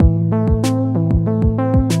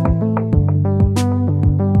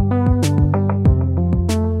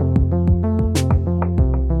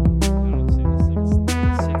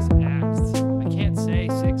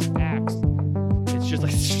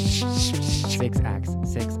Six acts.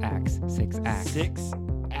 6 acts. 6 acts. 6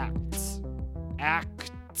 acts.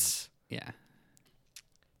 Acts. Yeah.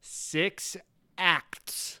 6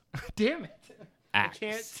 acts. Damn it.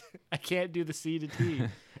 Acts. I can't do the C to T.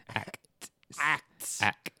 Acts. Acts.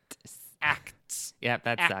 Acts. Acts. Yep,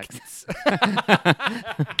 that sucks.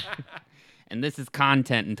 Acts. And this is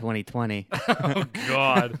content in 2020. Oh,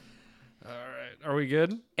 God. All right. Are we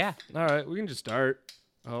good? Yeah. All right. We can just start.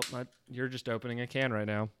 Oh, you're just opening a can right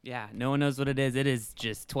now. Yeah. No one knows what it is. It is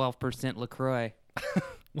just 12% LaCroix.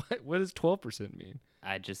 What does 12% mean?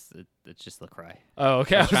 It's just LaCroix. Oh,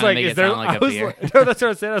 okay. I was trying to like, make is it there? sound like I a was beer. like, no, that's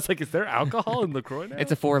what I said. I was like, is there alcohol in LaCroix now?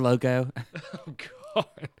 It's a 4 logo. Oh, God.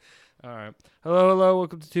 All right. Hello.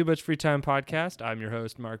 Welcome to Too Much Free Time Podcast. I'm your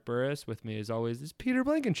host, Mark Burris. With me, as always, is Peter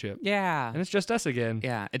Blankenship. Yeah. And it's just us again.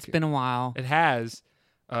 Yeah. It's been a while. It has.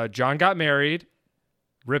 John got married.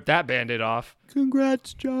 Ripped that Band-Aid off.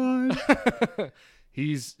 Congrats, John.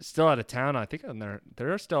 He's still out of town. I think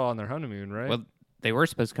they're still on their honeymoon, right? Well, they were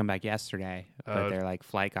supposed to come back yesterday, but Oh. their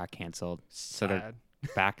flight got canceled. So they're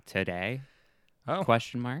Sad. back today? Oh.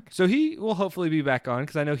 Question mark. So he will hopefully be back on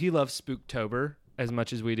because I know he loves Spooktober as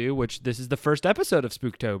much as we do, which this is the first episode of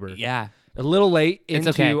Spooktober. Yeah. A little late It's into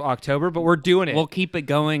okay. October, but we're doing it. We'll keep it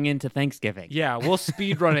going into Thanksgiving. Yeah, we'll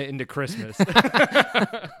speed run it into Christmas.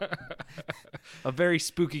 A very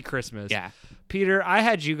spooky Christmas. Yeah. Peter, I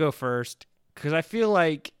had you go first because I feel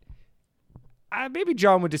like maybe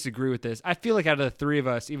John would disagree with this. I feel like out of the three of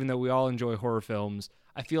us, even though we all enjoy horror films,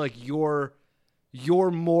 I feel like you're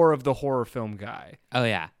more of the horror film guy Oh,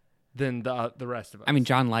 yeah. than the rest of us. I mean,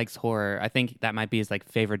 John likes horror. I think that might be his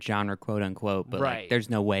favorite genre, quote unquote. But Right. there's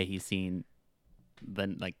no way he's seen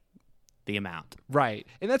the amount. right,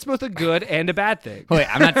 and that's both a good and a bad thing. Wait,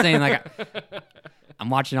 I'm not saying I'm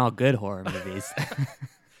watching all good horror movies.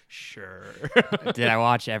 Sure. Did I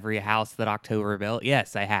watch every house that October built?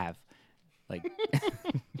 Yes, I have.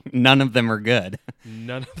 None of them are good,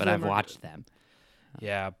 None of but them I've are watched them. good.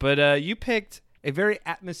 Yeah, but you picked a very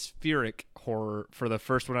atmospheric horror for the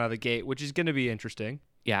first one out of the gate, which is going to be interesting.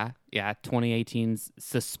 Yeah. 2018's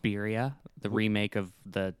Suspiria, the remake of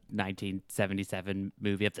the 1977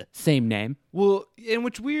 movie of the same name. Well, and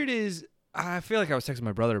what's weird is I feel like I was texting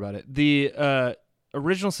my brother about it. The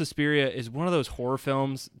original Suspiria is one of those horror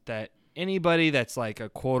films that anybody that's like a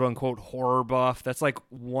quote unquote horror buff, that's like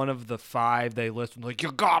one of the 5 they list. Like,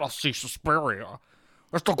 you gotta see Suspiria.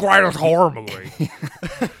 It's the greatest horror movie.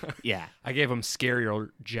 Yeah. I gave them scarier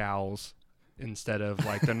jowls instead of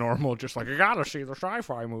like the normal, just like, you gotta see the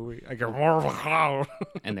sci-fi movie. I get more of a clown.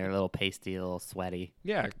 And they're a little pasty, a little sweaty,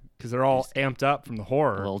 Yeah, because they're all amped up from the a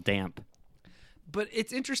horror. little damp. But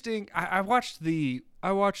it's interesting. I watched the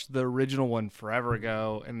original one forever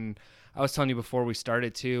ago, and I was telling you before we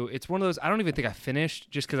started too. It's one of those I don't even think I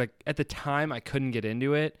finished just because at the time I couldn't get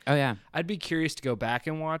into it. Oh, yeah. I'd be curious to go back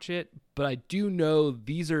and watch it, but I do know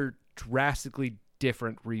these are drastically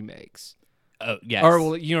different remakes. Oh, yes. Or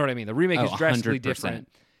well, you know what I mean. The remake Oh, is drastically 100%. different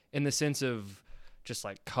in the sense of just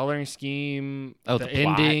like coloring scheme, Oh, the the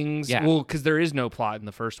plot. endings. Yeah. Well, because there is no plot in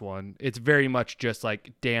the first one. It's very much just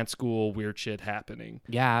like dance school, weird shit happening.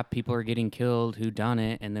 Yeah, people are getting killed who done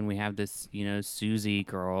it, and then we have this, Susie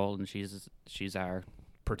girl, and she's our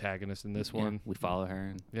Protagonist in this yeah, one. we follow her.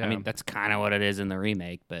 And, Yeah. I mean, that's kind of what it is in the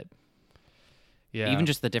remake, but Yeah. even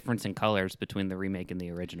just the difference in colors between the remake and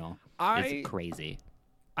the original is crazy.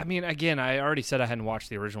 I mean, again, I already said I hadn't watched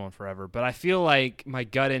the original one forever, but I feel like my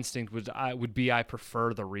gut instinct would be I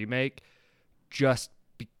prefer the remake just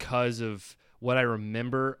because of what I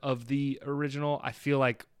remember of the original. I feel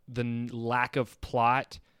like the lack of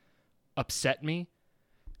plot upset me.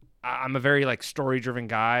 I'm a very story-driven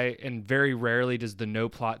guy, and very rarely does the no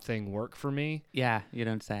plot thing work for me. Yeah, you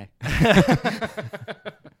don't say.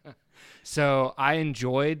 So I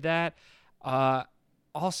enjoyed that.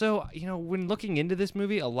 Also, when looking into this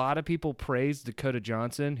movie, a lot of people praise Dakota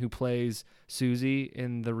Johnson, who plays Susie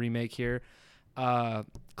in the remake here.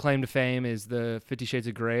 Claim to fame is the 50 Shades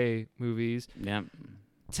of Grey movies. Yeah.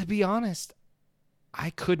 To be honest, I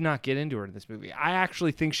could not get into her in this movie. I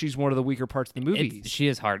actually think she's one of the weaker parts of the movie. She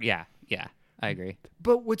is hard. Yeah, I agree.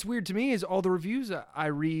 But what's weird to me is all the reviews I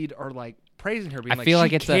read are praising her, being I feel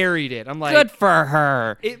like she it's carried it. I'm like, Good for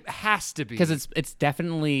her. it has to be. Because it's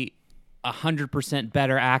definitely 100%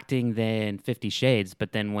 better acting than 50 Shades,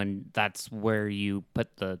 but then when that's where you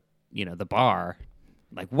put the bar,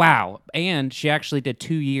 wow. And she actually did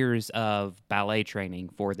 2 years of ballet training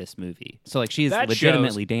for this movie, so she's That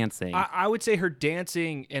legitimately shows. dancing. I would say her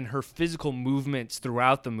dancing and her physical movements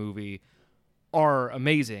throughout the movie are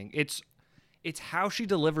amazing. It's how she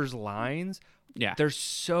delivers lines. Yeah. They're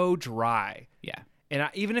so dry. Yeah. And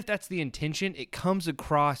even if that's the intention, it comes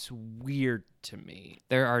across weird to me.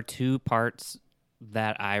 There are two parts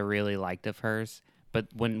that I really liked of hers, but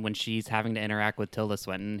when she's having to interact with Tilda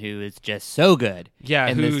Swinton, who is just so good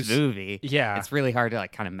in this movie, it's really hard to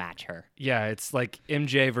like kind of match her. Yeah, it's like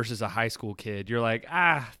MJ versus a high school kid. You're like,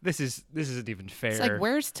 this isn't even fair. It's like,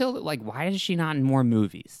 where's Tilda? Like, why is she not in more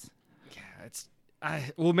movies? Yeah,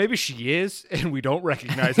 well, maybe she is, and we don't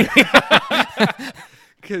recognize her.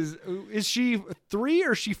 Because is she 3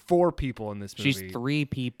 or is she 4 people in this movie? She's 3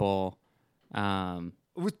 people.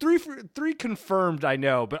 With three confirmed, I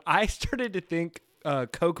know, but I started to think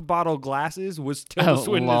Coke bottle glasses was Tilda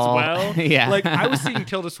Swinton lol. as well. Yeah. Like, I was seeing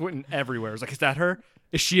Tilda Swinton everywhere. I was like, is that her?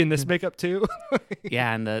 Is she in this makeup too?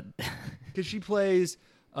 Yeah, and because she plays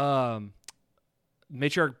Matriarch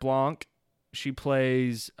Blanc. She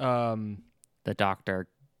plays the Dr.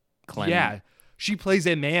 Clem. Yeah, she plays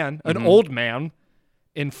a man, an old man,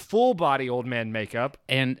 in full body old man makeup.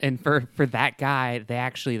 And for that guy,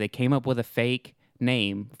 they came up with a fake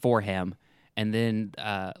name for him, and then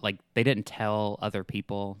like they didn't tell other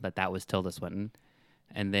people that was Tilda Swinton,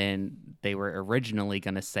 and then they were originally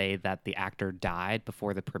going to say that the actor died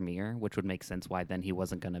before the premiere, which would make sense why then he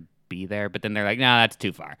wasn't going to be there. But then they're like, no, that's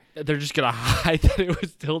too far. They're just going to hide that it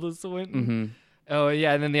was Tilda Swinton. Mm-hmm. Oh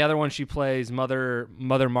yeah, and then the other one, she plays Mother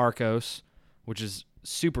Marcos, which is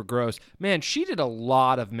super gross. Man, she did a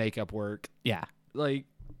lot of makeup work. Yeah. Like,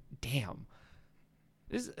 damn.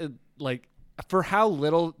 This like, for how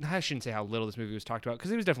little, I shouldn't say how little this movie was talked about,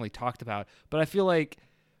 because it was definitely talked about, but I feel like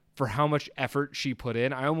for how much effort she put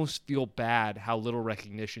in, I almost feel bad how little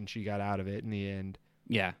recognition she got out of it in the end.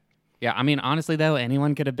 Yeah. Yeah, I mean, honestly, though,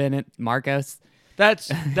 anyone could have been it. Marcos.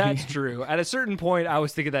 That's true. At a certain point, I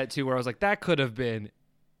was thinking that too, where I was like, that could have been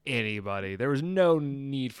anybody. There was no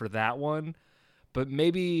need for that one. But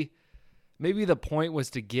maybe the point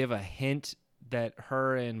was to give a hint that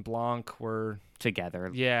her and Blanc were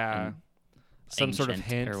together. Yeah. Some sort of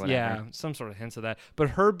hint. Or whatever. Yeah, some sort of hints of that.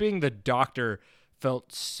 But her being the doctor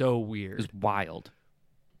felt so weird. It was wild.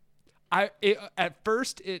 At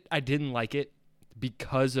first I didn't like it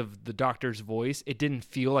because of the doctor's voice. It didn't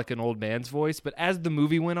feel like an old man's voice. But as the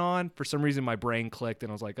movie went on, for some reason my brain clicked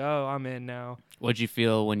and I was like, oh, I'm in now. What'd you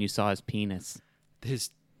feel when you saw his penis?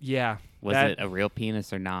 Yeah. Was it a real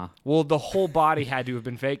penis or nah? Well, the whole body had to have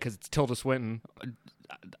been fake because it's Tilda Swinton.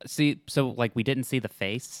 See, so like we didn't see the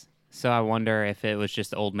face, so I wonder if it was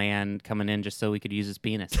just old man coming in just so we could use his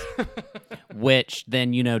penis. Which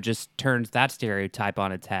then, just turns that stereotype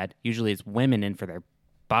on its head. Usually it's women in for their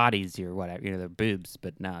bodies or whatever, their boobs,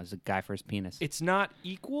 but no, it's a guy for his penis. It's not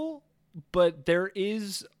equal, but there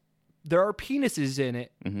are penises in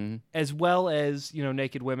it, as well as,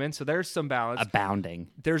 naked women. So there's some balance. Abounding.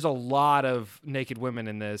 There's a lot of naked women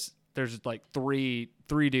in this. There's like three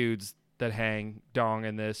dudes that hang dong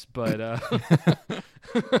in this, but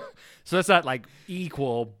so that's not like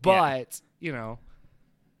equal, but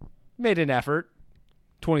made an effort.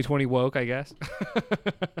 2020 woke, I guess.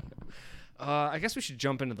 I guess we should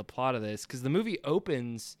jump into the plot of this because the movie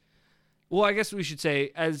opens. Well, I guess we should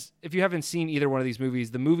say, as if you haven't seen either one of these movies,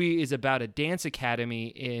 the movie is about a dance academy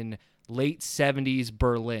in late 70s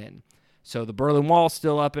Berlin. So the Berlin Wall's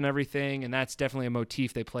still up and everything, and that's definitely a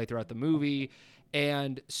motif they play throughout the movie.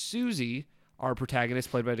 And Susie, our protagonist,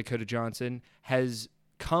 played by Dakota Johnson, has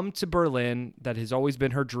come to Berlin. That has always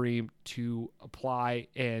been her dream to apply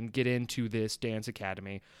and get into this dance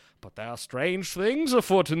academy. But there are strange things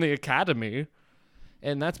afoot in the academy.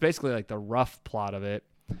 And that's basically like the rough plot of it.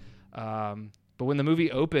 But when the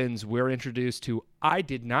movie opens, we're introduced to, I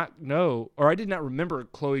did not remember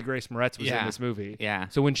Chloe Grace Moretz was in this movie. Yeah.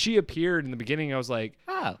 So when she appeared in the beginning, I was like,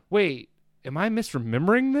 oh, wait, am I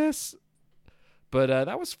misremembering this? But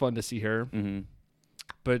that was fun to see her. Mm-hmm.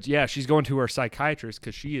 But yeah, she's going to her psychiatrist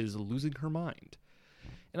because she is losing her mind.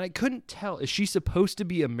 And I couldn't tell, is she supposed to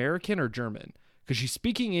be American or German? Because she's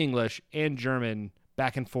speaking English and German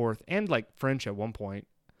back and forth and like French at one point.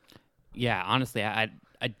 Yeah, honestly, I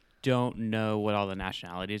don't know what all the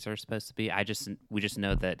nationalities are supposed to be. We just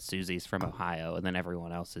know that Susie's from Ohio, and then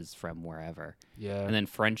everyone else is from wherever. Yeah. And then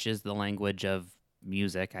French is the language of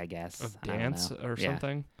music, I guess. Of dance or Yeah.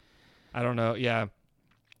 something. I don't know. Yeah.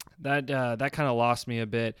 That kind of lost me a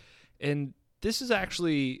bit. And this is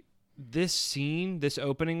actually this scene, this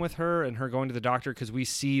opening with her and her going to the doctor, because we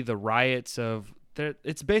see the riots of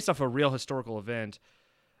it's based off a real historical event.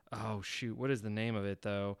 Oh shoot, what is the name of it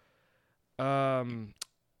though?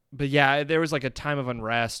 But yeah, there was like a time of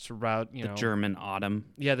unrest about, the German Autumn.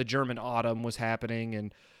 Yeah, the German Autumn was happening,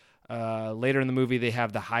 and later in the movie they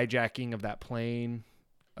have the hijacking of that plane.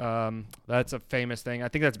 That's a famous thing. I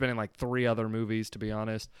think that's been in like 3 other movies, to be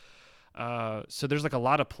honest. So there's like a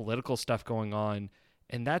lot of political stuff going on,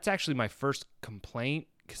 and that's actually my first complaint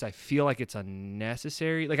because I feel like it's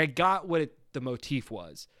unnecessary. Like I got what the motif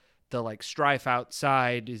was. The like strife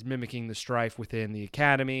outside is mimicking the strife within the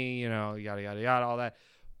academy, you know, yada yada yada, all that.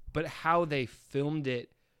 But how they filmed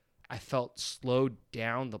it, I felt slowed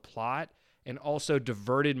down the plot and also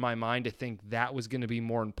diverted my mind to think that was going to be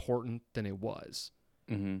more important than it was.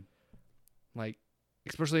 Mm-hmm. Like,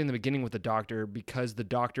 especially in the beginning with the doctor, because the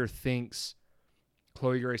doctor thinks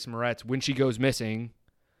Chloe Grace Moretz, when she goes missing,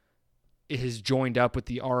 is joined up with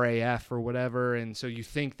the RAF or whatever, and so you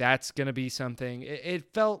think that's going to be something.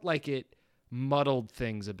 It felt like it muddled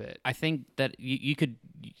things a bit. I think that you could...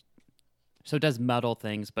 So it does muddle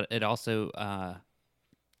things, but it also...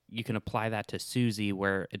 you can apply that to Susie,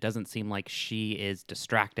 where it doesn't seem like she is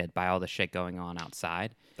distracted by all the shit going on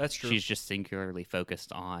outside. That's true. She's just singularly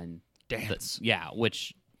focused on... Dance.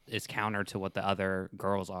 Which is counter to what the other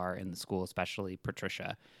girls are in the school, especially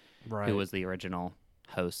Patricia, Right. who was the original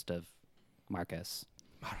host of Marcus.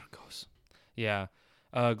 Yeah.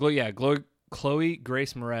 Chloe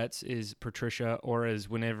Grace Moretz is Patricia, or as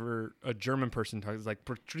whenever a German person talks, it's like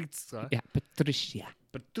Patrizia. Yeah, Patricia.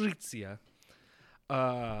 Patrizia.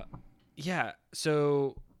 Yeah.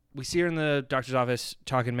 So we see her in the doctor's office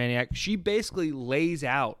talking maniac. She basically lays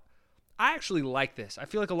out. I actually like this. I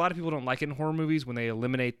feel like a lot of people don't like it in horror movies when they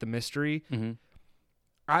eliminate the mystery. Mm-hmm.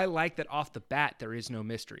 I like that off the bat there is no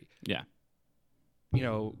mystery. Yeah. You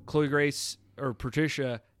know, Chloe Grace or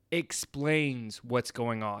Patricia explains what's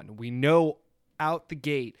going on. We know out the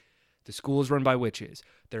gate the school is run by witches.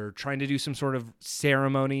 They're trying to do some sort of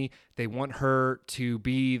ceremony. They want her to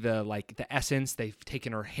be the essence. They've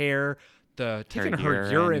taken her hair. Taking her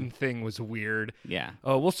urine thing was weird. Yeah.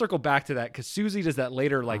 We'll circle back to that because Susie does that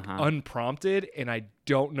later, unprompted, and I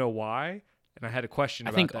don't know why. And I had a question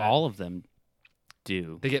about that. I think all of them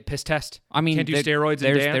do. They get piss test. I mean, can't do steroids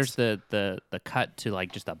and dance. There's the cut to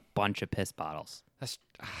like just a bunch of piss bottles. That's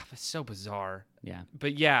so bizarre. Yeah.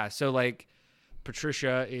 But yeah, so like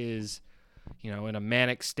Patricia is, you know, in a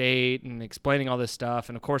manic state and explaining all this stuff,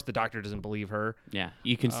 and of course the doctor doesn't believe her. Yeah.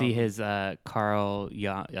 You can see his Carl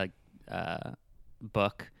Jung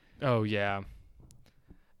book. Oh yeah.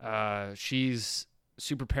 She's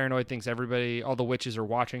super paranoid, thinks all the witches are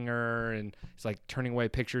watching her, and it's like turning away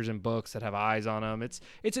pictures and books that have eyes on them.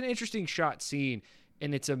 It's an interesting shot scene,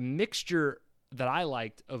 and it's a mixture that I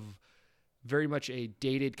liked of very much a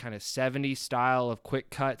dated kind of 70s style of quick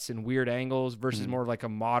cuts and weird angles versus more of like a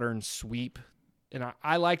modern sweep. And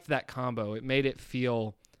I liked that combo. It made it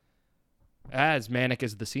feel as manic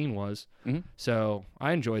as the scene was. Mm-hmm. So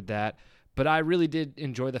I enjoyed that. But I really did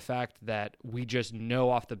enjoy the fact that we just know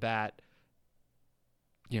off the bat,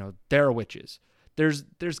 you know, they're witches. There's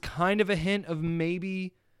kind of a hint of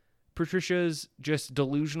maybe Patricia's just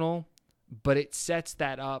delusional, but it sets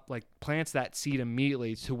that up, like plants that seed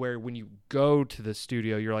immediately to where when you go to the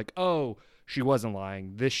studio, you're like, oh, she wasn't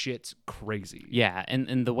lying. This shit's crazy. Yeah,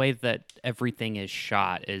 and the way that everything is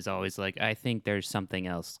shot is always like, I think there's something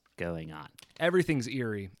else going on. Everything's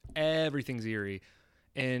eerie.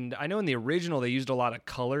 And I know in the original they used a lot of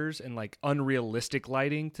colors and like unrealistic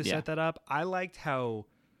lighting to set that up. I liked how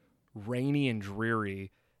rainy and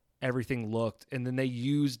dreary everything looked, and then they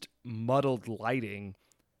used muddled lighting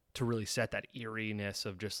to really set that eeriness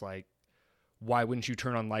of just like, why wouldn't you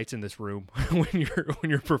turn on lights in this room when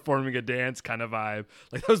you're performing a dance kind of vibe?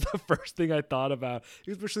 Like that was the first thing I thought about,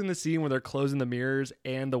 especially in the scene where they're closing the mirrors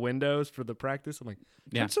and the windows for the practice. I'm like,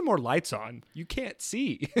 turn some more lights on. You can't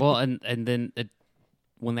see. Well, and then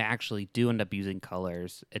when they actually do end up using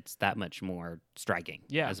colors, it's that much more striking.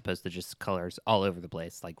 Yeah. As opposed to just colors all over the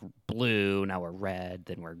place, like blue, now we're red,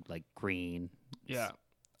 then we're like green. Yeah.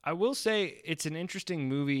 I will say it's an interesting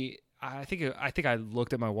movie. I think I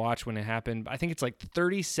looked at my watch when it happened. I think it's like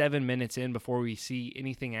 37 minutes in before we see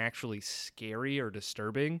anything actually scary or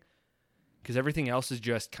disturbing, because everything else is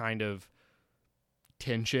just kind of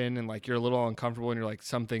tension and like you're a little uncomfortable and you're like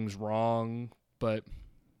something's wrong. But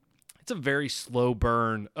it's a very slow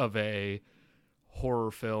burn of a horror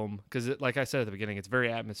film because, like I said at the beginning, it's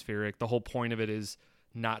very atmospheric. The whole point of it is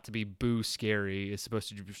not to be boo scary. It's supposed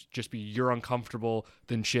to just be you're uncomfortable,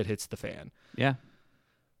 then shit hits the fan. Yeah.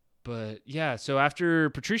 But yeah, so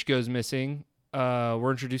after Patricia goes missing,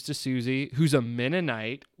 we're introduced to Susie, who's a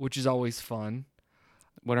Mennonite, which is always fun.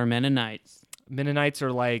 What are Mennonites? Mennonites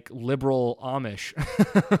are like liberal Amish.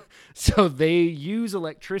 So they use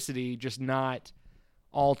electricity, just not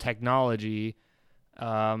all technology.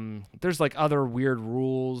 There's like other weird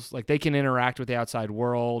rules. Like they can interact with the outside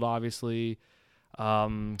world, obviously.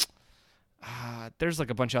 There's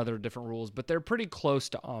like a bunch of other different rules, but they're pretty close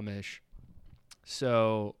to Amish.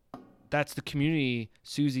 So that's the community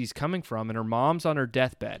Susie's coming from, and her mom's on her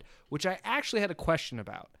deathbed, which I actually had a question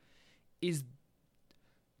about.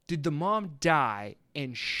 Did the mom die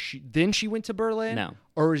and then she went to Berlin? No.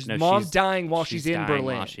 Or is No, mom she's- dying while she's in dying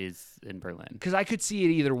Berlin? While she's in Berlin. Because I could see it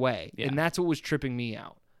either way, Yeah. and that's what was tripping me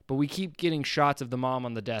out. But we keep getting shots of the mom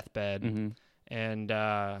on the deathbed, Mm-hmm. and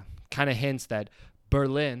kind of hints that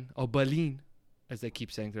Berlin, or Berlin, as they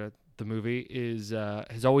keep saying throughout the movie,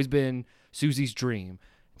 has always been Susie's dream.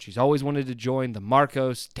 She's always wanted to join the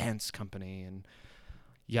Marcos Dance Company, and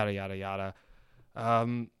yada yada yada.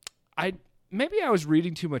 Maybe I was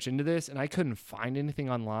reading too much into this, and I couldn't find anything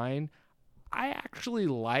online. I actually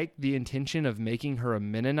like the intention of making her a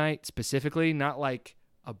Mennonite specifically, not like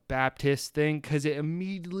a Baptist thing, because it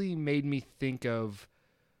immediately made me think of,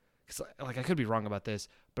 cause like I could be wrong about this,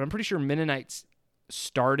 but I'm pretty sure Mennonites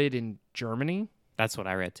started in Germany, That's what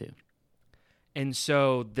I read too. and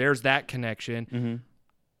so there's that connection. Mm-hmm.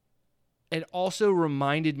 It also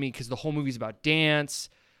reminded me, because the whole movie's about dance,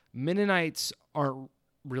 Mennonites aren't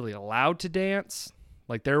really allowed to dance.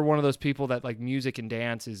 Like, they're one of those people that, like, music and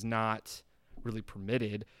dance is not really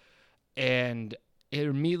permitted. And it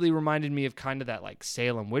immediately reminded me of kind of that, like,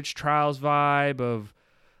 Salem witch trials vibe of,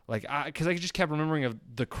 like, because I just kept remembering of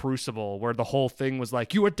The Crucible, where the whole thing was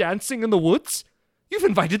like, you are dancing in the woods? You've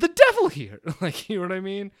invited the devil here. Like, you know what I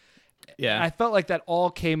mean? Yeah. I felt like that all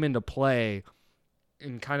came into play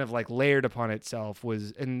and kind of like layered upon itself,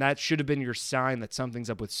 and that should have been your sign that something's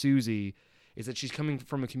up with Susie, is that she's coming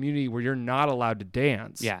from a community where you're not allowed to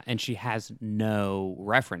dance. Yeah, and she has no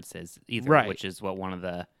references either, Right. which is what one of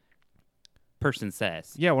the person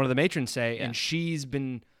says. Yeah, one of the matrons say, Yeah. and she's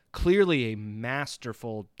been clearly a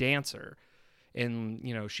masterful dancer. And,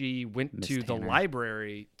 you know, she went Miss to the Tanner.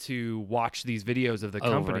 library to watch these videos of the Over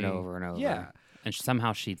company. and over and over. Yeah. And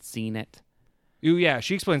somehow she'd seen it. Ooh, yeah,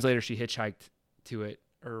 she explains later she hitchhiked to it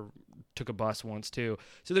or took a bus once too.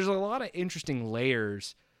 So there's a lot of interesting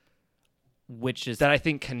layers Which is that I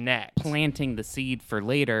think connect. planting the seed for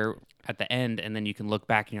later at the end, and then you can look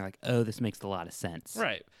back and you're like, oh, this makes a lot of sense.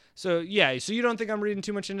 Right. So yeah, so you don't think I'm reading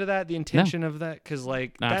too much into that, the intention of that? Because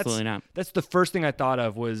like Absolutely not. that's the first thing I thought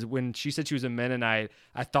of was when she said she was a Mennonite.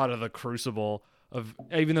 I thought of the Crucible of,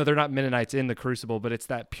 even though they're not Mennonites in the Crucible, but it's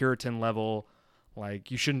that Puritan level.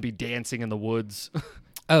 Like, you shouldn't be dancing in the woods.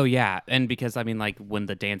 Oh yeah, and because I mean, like when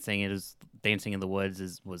the dancing in the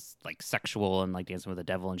woods was like sexual and like dancing with the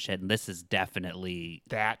devil and shit, and this is definitely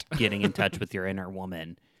that. getting in touch with your inner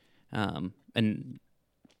woman. And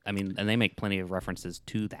I mean, and they make plenty of references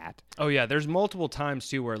to that. Oh yeah, there's multiple times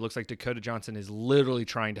too where it looks like Dakota Johnson is literally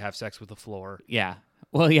trying to have sex with the floor. Yeah.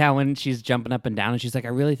 Well, yeah, when she's jumping up and down and she's like, I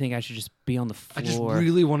really think I should just be on the floor. I just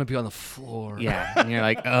really want to be on the floor. Yeah. And you're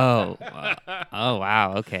like, oh,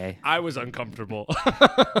 wow, okay. I was uncomfortable.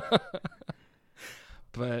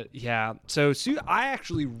 But yeah, so I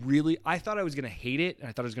thought I was going to hate it, and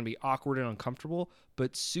I thought it was going to be awkward and uncomfortable,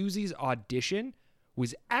 but Susie's audition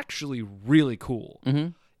was actually really cool.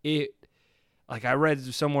 Mm-hmm. Like, I read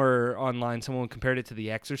somewhere online, someone compared it to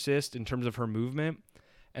The Exorcist in terms of her movement,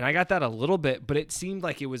 and I got that a little bit, but it seemed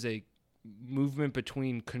like it was a movement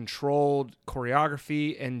between controlled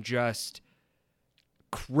choreography and just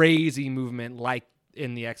crazy movement, like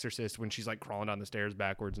in The Exorcist when she's like crawling down the stairs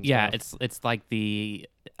backwards and Yeah, stuff. it's like the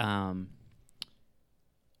I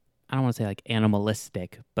don't want to say like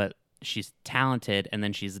animalistic, but she's talented and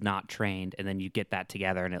then she's not trained, and then you get that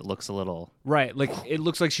together and it looks a little Right, like it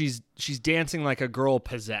looks like she's dancing like a girl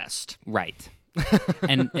possessed. right.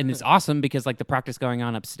 and it's awesome because like the practice going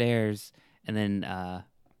on upstairs, and then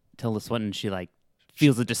Tilda Swinton, she like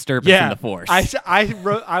feels a disturbance in the force.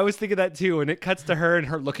 I was thinking that too, and it cuts to her and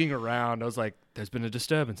her looking around. I was like, "There's been a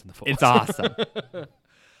disturbance in the force." It's awesome.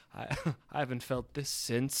 I haven't felt this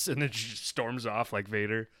since, and then she just storms off like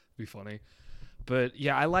Vader. Be funny. But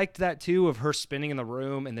yeah, I liked that too, of her spinning in the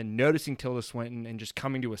room and then noticing Tilda Swinton and just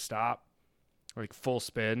coming to a stop, like full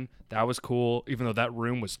spin. That was cool, even though that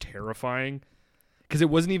room was terrifying. Because it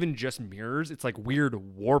wasn't even just mirrors. It's like weird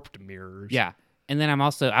warped mirrors. Yeah. And then I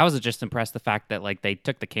was just impressed the fact that like they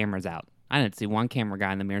took the cameras out. I didn't see one camera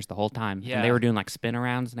guy in the mirrors the whole time. Yeah. And they were doing like spin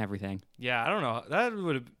arounds and everything. Yeah, I don't know. That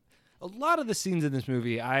would have... A lot of the scenes in this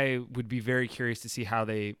movie, I would be very curious to see how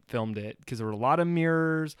they filmed it. Because there were a lot of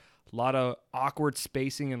mirrors, a lot of awkward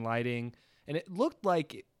spacing and lighting. And it looked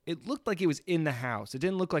like it was in the house. It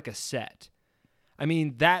didn't look like a set. I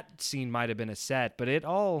mean, that scene might have been a set, but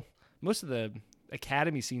most of the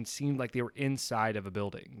academy scenes seemed like they were inside of a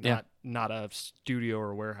building, not a studio or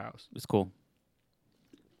a warehouse. It was cool.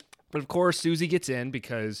 But of course, Susie gets in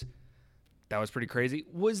because that was pretty crazy.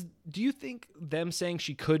 Do you think them saying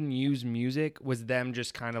she couldn't use music was them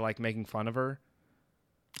just kind of like making fun of her?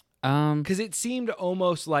 Because it seemed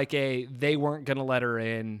almost like they weren't going to let her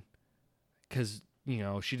in because,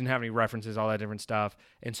 she didn't have any references, all that different stuff.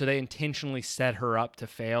 And so they intentionally set her up to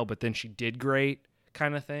fail, but then she did great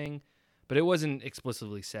kind of thing. But it wasn't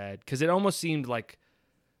explicitly said because it almost seemed like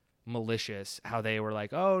malicious how they were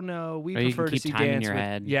like, oh, no, we Or you prefer can to keep see time in dance your with...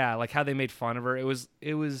 head. Yeah, like how they made fun of her.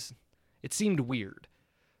 It seemed weird.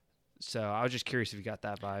 So I was just curious if you got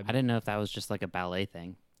that vibe. I didn't know if that was just like a ballet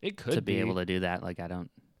thing It could to be able to do that. Like, I don't.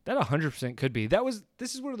 That 100% could be.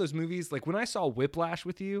 This is one of those movies, like when I saw Whiplash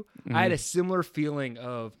with you, I had a similar feeling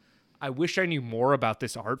of, I wish I knew more about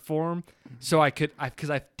this art form so because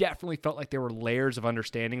I definitely felt like there were layers of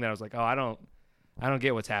understanding that I was like, oh, I don't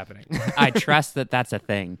get what's happening. I trust that that's a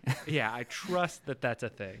thing. Yeah, I trust that that's a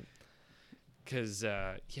thing. Because,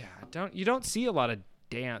 you don't see a lot of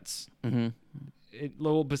dance,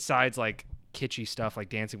 little besides like kitschy stuff like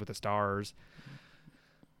Dancing with the Stars.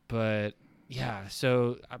 But yeah,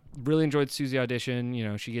 so I really enjoyed Susie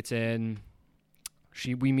audition. She gets in.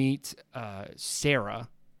 We meet Sarah,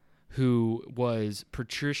 who was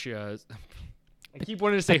Patricia's. I keep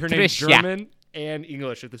wanting to say her name German and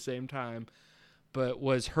English at the same time, but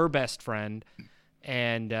was her best friend.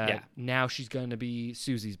 And now she's going to be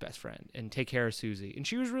Susie's best friend and take care of Susie. And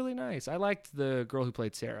she was really nice. I liked the girl who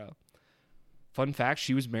played Sarah. Fun fact,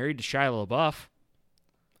 she was married to Shia LaBeouf.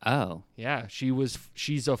 Oh. Yeah,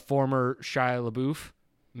 she's a former Shia LaBeouf,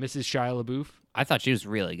 Mrs. Shia LaBeouf. I thought she was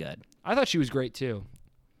really good. I thought she was great too.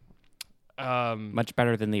 Much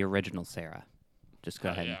better than the original Sarah. Just go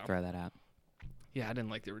ahead and yeah. throw that out. Yeah, I didn't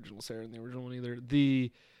like the original Sarah and the original one either.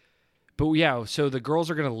 But yeah, so the girls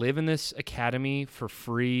are going to live in this academy for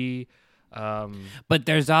free. But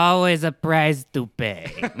there's always a price to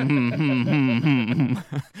pay.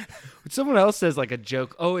 Someone else says like a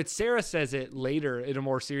joke. Oh, it's Sarah says it later in a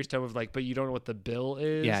more serious tone of like, but you don't know what the bill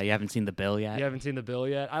is. Yeah, you haven't seen the bill yet. You haven't seen the bill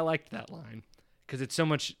yet. I liked that line because it's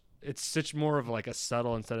such more of like a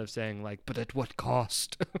subtle instead of saying like, but at what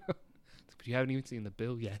cost? But you haven't even seen the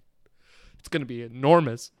bill yet. It's going to be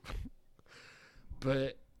enormous.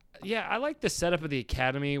 But yeah, I like the setup of the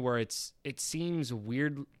academy where it seems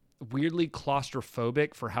weirdly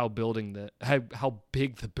claustrophobic for how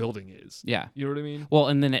big the building is. Yeah. You know what I mean? Well,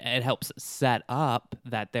 and then it helps set up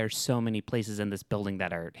that there's so many places in this building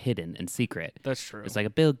that are hidden and secret. That's true. It's like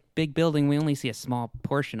a big building. We only see a small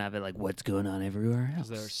portion of it. Like, what's going on everywhere else?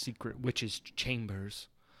 There are secret witches' chambers.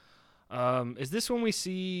 Is this when we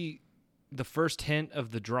see the first hint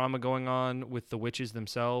of the drama going on with the witches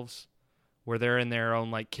themselves, where they're in their own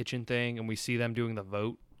like kitchen thing, and we see them doing the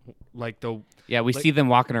vote? We see them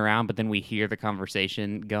walking around, but then we hear the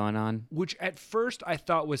conversation going on. Which at first I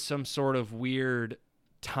thought was some sort of weird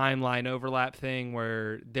timeline overlap thing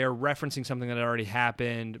where they're referencing something that had already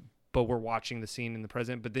happened, but we're watching the scene in the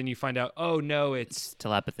present. But then you find out, oh no, it's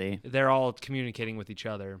telepathy. They're all communicating with each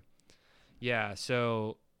other. Yeah,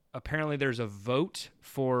 so apparently there's a vote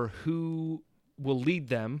for who will lead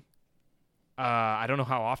them. I don't know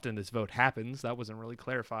how often this vote happens. That wasn't really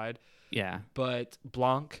clarified. Yeah. But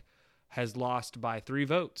Blanc has lost by 3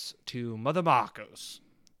 votes to Mother Marcos.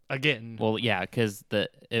 Again. Well, yeah, because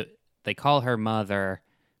they call her mother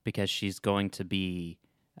because she's going to be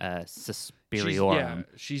Suspiriorum.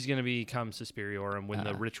 She's going to become Suspiriorum when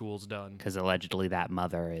the ritual's done. Because allegedly that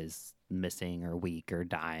mother is missing or weak or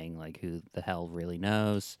dying. Like, who the hell really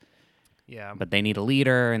knows? Yeah. But they need a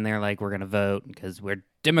leader, and they're like, we're going to vote because we're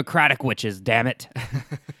democratic witches, damn it.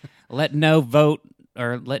 Let no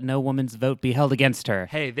woman's vote be held against her.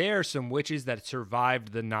 Hey, there are some witches that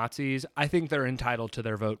survived the Nazis. I think they're entitled to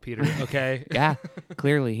their vote, Peter, okay? Yeah,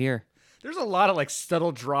 clearly here. There's a lot of like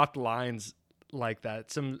subtle dropped lines like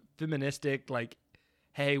that. Some feministic, like,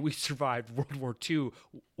 hey, we survived World War II.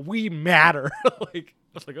 We matter. Like,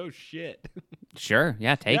 I was like, oh, shit. Sure.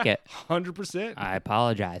 Yeah, take it. 100%. I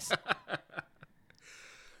apologize.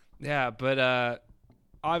 Yeah, but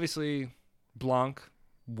obviously Blanc,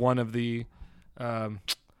 one of the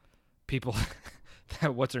people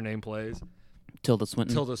that what's her name plays. Tilda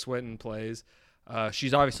Swinton plays.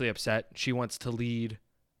 She's obviously upset. She wants to lead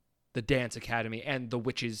the dance academy and the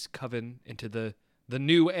witches' coven into the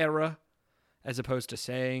new era, as opposed to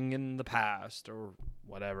saying in the past or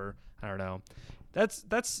whatever. I don't know.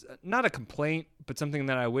 That's not a complaint, but something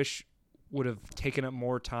that I wish would have taken up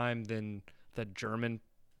more time than the German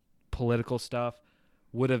political stuff.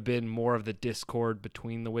 Would have been more of the discord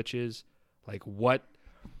between the witches. Like what?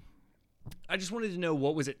 I just wanted to know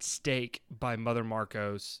what was at stake by Mother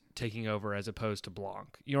Marcos taking over as opposed to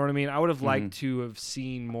Blanc. You know what I mean? I would have liked to have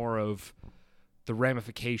seen more of the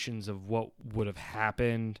ramifications of what would have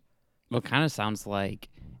happened. Well, it kind of sounds like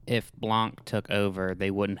if Blanc took over,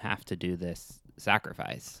 they wouldn't have to do this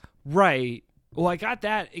sacrifice. Right. Well, I got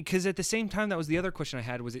that because at the same time, that was the other question I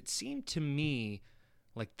had. Was it seemed to me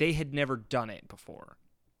like they had never done it before,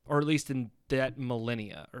 or at least in that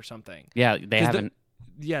millennia or something. Yeah, they 'Cause haven't.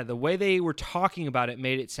 the way they were talking about it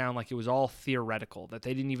made it sound like it was all theoretical, that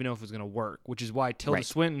they didn't even know if it was going to work, which is why Tilda Right.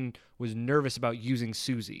 Swinton was nervous about using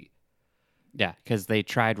Susie. Yeah, because they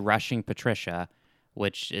tried rushing Patricia,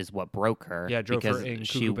 which is what broke her. Yeah, drove because her in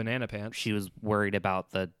she Cuckoo Banana Pants. she was worried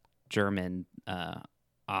about the German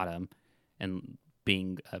Autumn and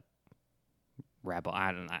being a rebel.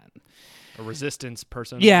 I don't know. A resistance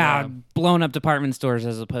person. Yeah, blown up department stores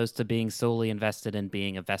as opposed to being solely invested in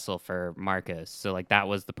being a vessel for Marcos. So like that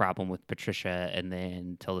was the problem with Patricia, and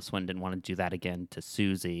then Tilda Swinton didn't want to do that again to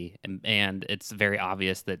Susie, and it's very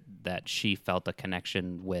obvious that she felt a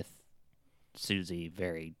connection with Susie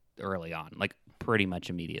very early on, like pretty much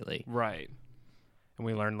immediately. Right. And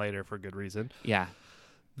we learned later for good reason. Yeah,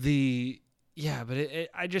 But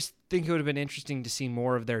I just think it would have been interesting to see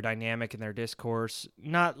more of their dynamic and their discourse.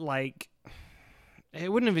 Not like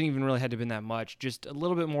it wouldn't have even really had to have been that much. Just a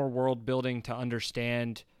little bit more world building to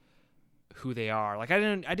understand who they are. Like I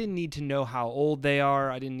didn't need to know how old they are.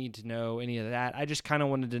 I didn't need to know any of that. I just kind of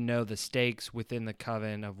wanted to know the stakes within the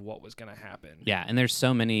coven of what was going to happen. yeah, and there's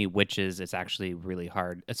so many witches. It's actually really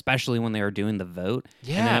hard, especially when they were doing the vote.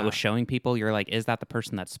 And then it was showing people. You're like, is that the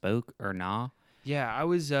person that spoke or nah? Yeah, I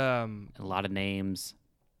was A lot of names.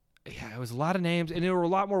 yeah, it was a lot of names, and there were a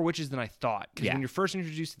lot more witches than I thought. Because Yeah. when you're first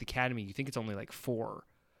introduced to the academy, you think it's only like 4,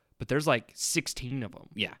 but there's like 16 of them.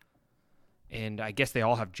 Yeah. And I guess they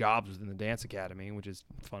all have jobs within the dance academy, which is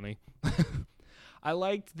funny. I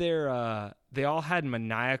liked their they all had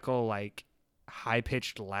maniacal, like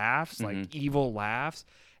high-pitched laughs, like evil laughs,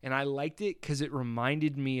 and I liked it because it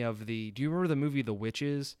reminded me of do you remember the movie The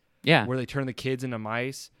Witches? Yeah. Where they turn the kids into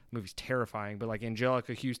mice. The movie's terrifying, but like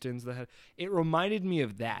Angelica Houston's the head. It reminded me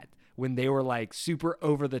of that when they were like super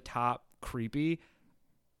over the top creepy.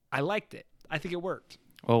 I liked it. I think it worked.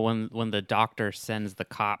 Well, when the doctor sends the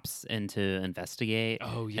cops in to investigate,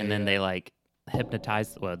 Oh, yeah, and then yeah. they like they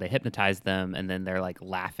hypnotize them, and then they're like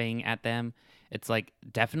laughing at them. It's like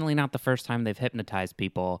definitely not the first time they've hypnotized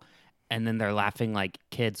people, and then they're laughing like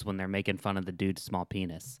kids when they're making fun of the dude's small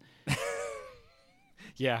penis.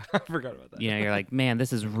 Yeah, I forgot about that. You know, you're like, man,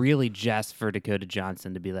 this is really just for Dakota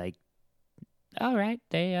Johnson to be like, all right,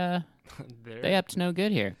 they up to no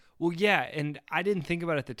good here. Well, yeah, and I didn't think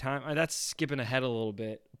about it at the time. That's skipping ahead a little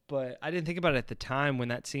bit, but I didn't think about it at the time when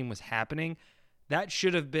that scene was happening. That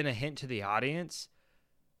should have been a hint to the audience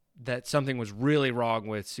that something was really wrong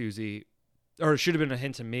with Susie, or it should have been a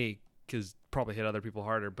hint to me because probably hit other people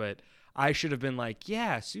harder. But I should have been like,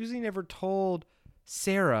 yeah, Susie never told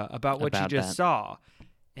Sarah about what she just saw.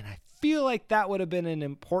 And I feel like that would have been an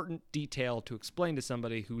important detail to explain to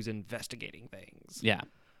somebody who's investigating things. Yeah.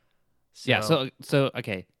 Yeah. So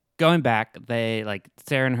okay. Going back, they like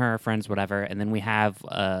Sarah and her are friends, whatever, and then we have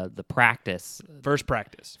the practice First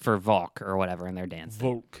practice. for Volk or whatever, and they're dancing.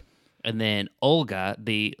 Volk. And then Olga,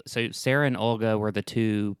 so Sarah and Olga were the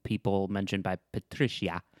two people mentioned by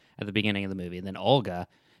Patricia at the beginning of the movie. And then Olga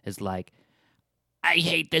is like, I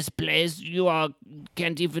hate this place. You all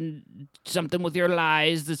can't even something with your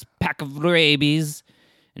lies. This pack of rabies.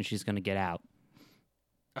 And she's going to get out.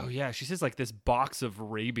 Oh, yeah. She says like this box of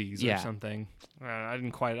rabies Yeah. or something. I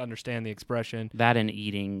didn't quite understand the expression. That and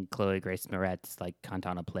eating Chloe Grace Moretz like cunt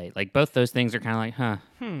on a plate. Like both those things are kind of like,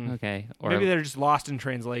 huh, okay. Or Maybe they're just lost in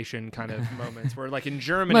translation kind of moments where like in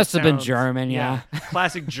German. Must it have been sounds- German, yeah.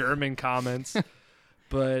 Classic German comments.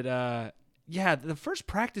 But yeah, the first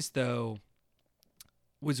practice though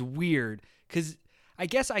was weird because I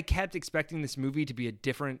guess I kept expecting this movie to be a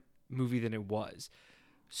different movie than it was.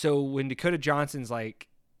 So when Dakota Johnson's like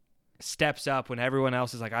steps up when everyone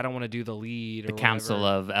else is like, I don't want to do the lead. the or Council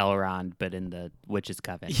whatever. of Elrond, but in the Witch's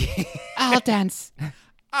Coven. I'll dance.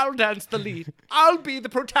 I'll dance the lead. I'll be the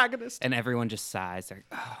protagonist. And everyone just sighs. They're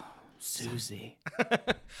like, oh, Susie.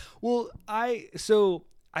 Well, I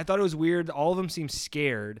thought it was weird. All of them seemed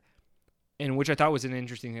scared, and which I thought was an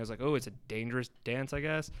interesting thing. I was like, oh, it's a dangerous dance, I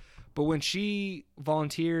guess. But when she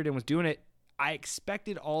volunteered and was doing it, I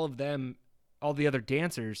expected all of them, all the other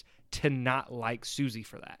dancers, to not like Susie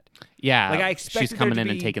for that. Yeah, Like, I she's expected coming there in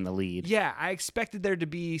to and be- taking the lead. Yeah, I expected there to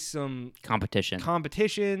be some Competition.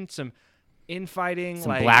 some infighting, Some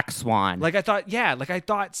like Black Swan. Like I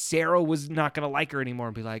thought Sarah was not gonna like her anymore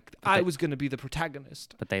and be like, I was gonna be the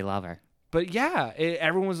protagonist. but they love her. But yeah,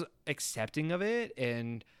 everyone was accepting of it,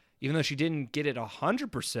 and even though she didn't get it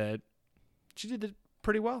 100%, she did it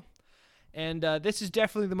pretty well. And this is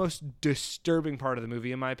definitely the most disturbing part of the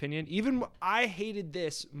movie, in my opinion. Even I hated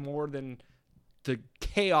this more than the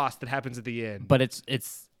chaos that happens at the end. But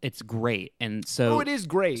it's it's great. And so it is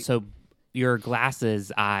great. So your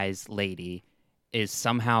glasses eyes lady is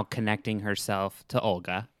somehow connecting herself to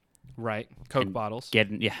Olga. Right. Coke and bottles.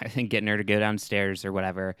 Getting her to go downstairs or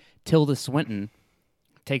whatever. Tilda Swinton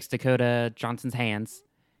takes Dakota Johnson's hands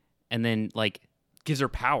and then like gives her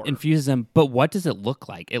power. Infuses them. But what does it look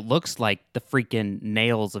like? It looks like the freaking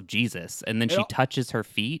nails of Jesus. And then she touches her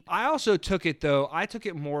feet. I also took it though. I took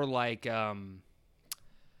it more like not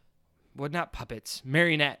puppets,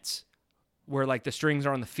 marionettes, where like the strings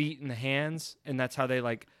are on the feet and the hands, and that's how they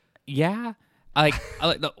like. Yeah.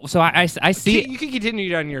 So I see it. You can continue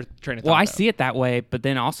down your train of thought. Well, I see it that way, but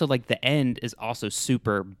then also like the end is also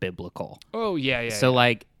super biblical. Oh yeah. So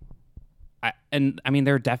like, I mean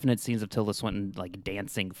there are definite scenes of Tilda Swinton like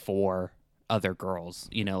dancing for other girls.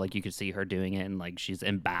 You know, like you could see her doing it, and like she's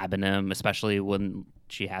embabbing them, especially when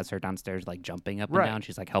she has her downstairs like jumping up and down.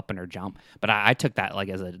 She's like helping her jump. But I took that like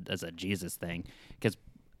as a Jesus thing, because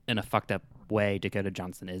in a fucked up way, Dakota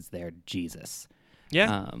Johnson is their Jesus.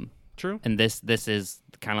 Yeah. True. And this is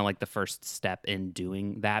kind of like the first step in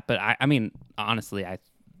doing that. But I mean, honestly, I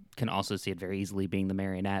can also see it very easily being the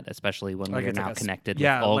marionette, especially when we're now connected with Olga.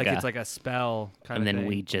 Yeah, like it's like a spell kind of thing. And then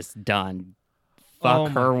we just done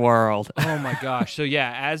fuck her world. Oh my gosh. So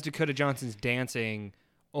yeah, as Dakota Johnson's dancing,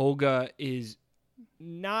 Olga is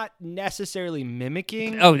not necessarily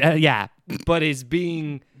mimicking. Oh, yeah. But is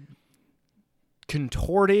being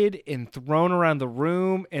contorted and thrown around the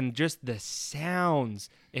room, and just the sounds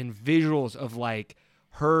and visuals of like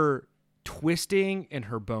her twisting and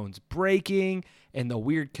her bones breaking and the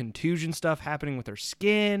weird contusion stuff happening with her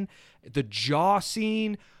skin, the jaw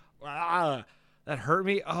scene, that hurt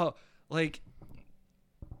me.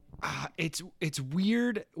 It's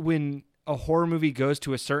weird when a horror movie goes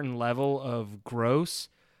to a certain level of gross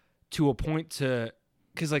to a point to,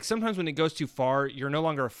 because like sometimes when it goes too far, you're no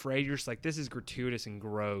longer afraid. You're just like, this is gratuitous and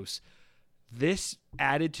gross. This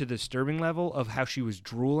added to the disturbing level of how she was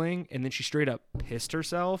drooling and then she straight up pissed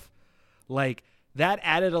herself. Like that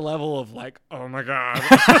added a level of like, oh my God,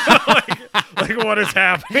 like what is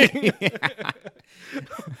happening?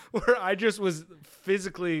 Where I just was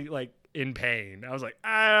physically like in pain. I was like,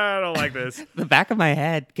 I don't like this. The back of my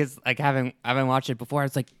head, because like having watched it before, I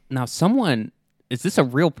was like, now is this a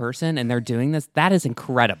real person and they're doing this? That is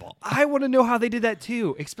incredible. I want to know how they did that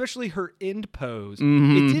too, especially her end pose.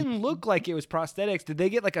 Mm-hmm. It didn't look like it was prosthetics. Did they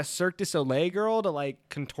get like a Cirque du Soleil girl to like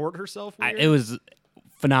contort herself weird? It was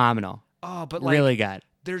phenomenal. Oh, but like, really good.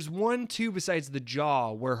 There's one too besides the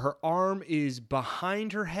jaw where her arm is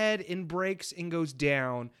behind her head and breaks and goes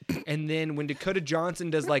down, and then when Dakota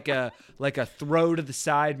Johnson does like a throw to the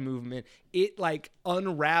side movement, it like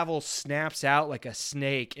unravels, snaps out like a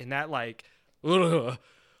snake, and that like, there's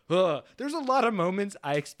a lot of moments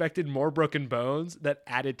I expected more broken bones that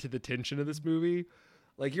added to the tension of this movie.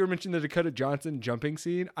 Like you were mentioning the Dakota Johnson jumping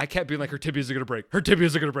scene, I kept being like, her tibias are gonna break. Her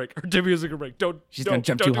tibias are gonna break. Her tibias are gonna break. She's gonna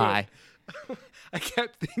jump too high. I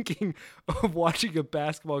kept thinking of watching a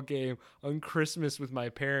basketball game on Christmas with my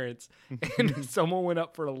parents, and someone went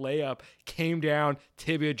up for a layup, came down,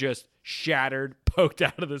 tibia just shattered, poked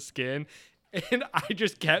out of the skin, and I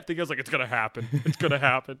just kept thinking, I was like, it's gonna happen. It's gonna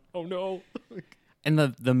happen. Oh no. And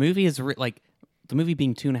the movie is the movie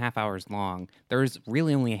being 2.5 hours long, there's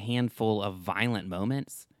really only a handful of violent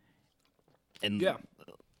moments. And yeah,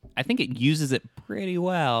 I think it uses it pretty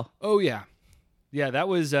well. Oh, yeah. Yeah, that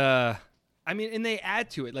was, I mean, and they add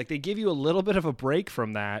to it. Like, they give you a little bit of a break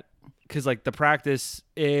from that because, like, the practice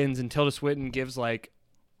ends and Tilda Swinton gives, like,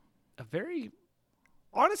 a very,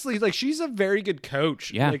 honestly, like, she's a very good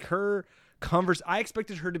coach. Yeah. Like, her I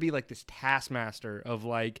expected her to be, like, this taskmaster of,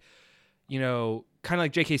 like, you know, kind of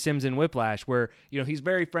like J.K. Sims in Whiplash, where, you know, he's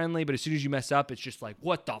very friendly, but as soon as you mess up, it's just like,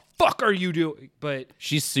 what the fuck are you doing? But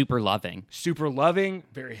she's super loving,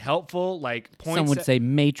 very helpful. Like, some would say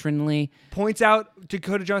matronly. Points out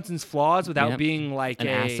Dakota Johnson's flaws without being like an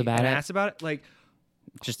ass about it. Like,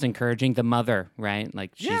 just encouraging the mother, right?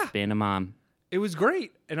 Like, she's being a mom. It was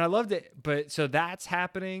great, and I loved it. But so that's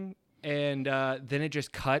happening, and then it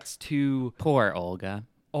just cuts to poor Olga.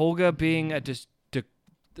 Olga being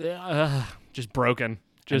just broken,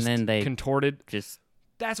 just and then they contorted. Just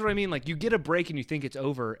that's what I mean. Like, you get a break and you think it's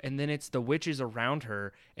over, and then it's the witches around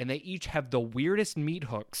her, and they each have the weirdest meat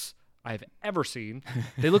hooks I've ever seen.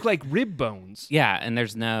 They look like rib bones. Yeah, and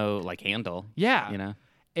there's no like handle. Yeah, you know.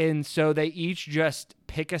 And so they each just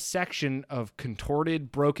pick a section of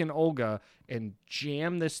contorted, broken Olga and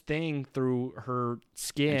jam this thing through her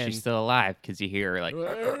skin. And she's still alive because you hear her like.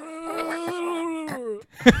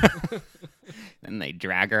 And they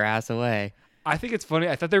drag her ass away. I think it's funny.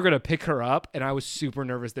 I thought they were going to pick her up, and I was super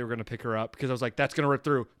nervous they were going to pick her up because I was like, that's going to rip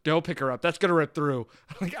through. Don't pick her up. That's going to rip through.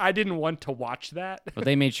 Like, I didn't want to watch that. But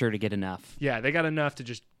they made sure to get enough. Yeah, they got enough to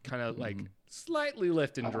just kind of like slightly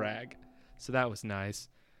lift and drag. So that was nice.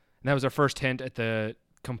 And that was our first hint at the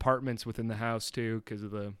compartments within the house, too, because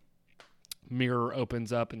of the mirror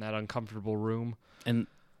opens up in that uncomfortable room. And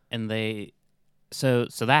they... So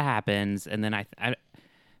that happens, and then I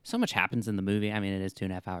so much happens in the movie. I mean, it is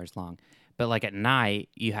 2.5 hours long. But like at night,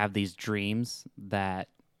 you have these dreams that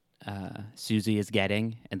Susie is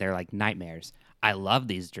getting, and they're like nightmares. I love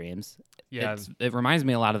these dreams. Yeah. It reminds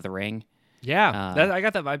me a lot of The Ring. Yeah, I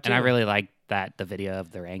got that vibe too. And I really like the video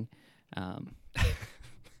of The Ring.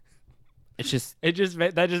 It's just... that just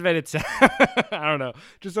made it sound... I don't know.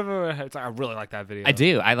 Just something it's like, I really like that video. I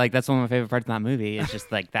do. That's one of my favorite parts of that movie. It's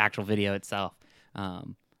just like the actual video itself.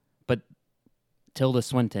 But Tilda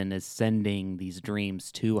Swinton is sending these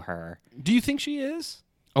dreams to her. Do you think she is?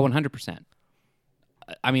 Oh, 100%.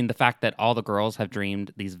 I mean, the fact that all the girls have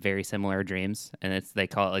dreamed these very similar dreams, and they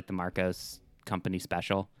call it like the Marcos Company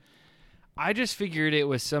special. I just figured it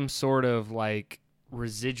was some sort of like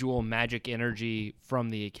residual magic energy from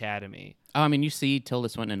the Academy. Oh, I mean, you see Tilda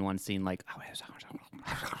Swinton in one scene, like,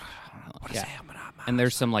 yeah. And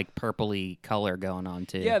there's some like purpley color going on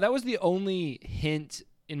too. Yeah, that was the only hint,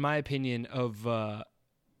 in my opinion, of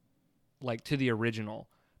like to the original,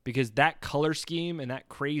 because that color scheme and that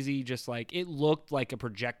crazy, just like it looked like a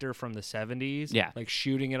projector from the 70s. Yeah, like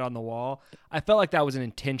shooting it on the wall. I felt like that was an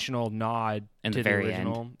intentional nod in to the the very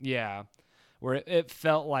original. end. Yeah, where it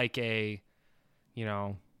felt like a, I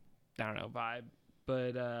don't know, vibe.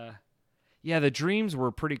 But yeah, the dreams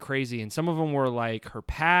were pretty crazy, and some of them were like her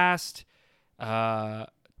past.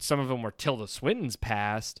 Some of them were Tilda Swinton's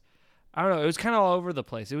past. I don't know. It was kind of all over the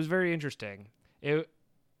place. It was very interesting. It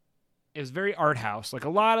was very art house. Like a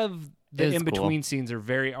lot of the in-between scenes are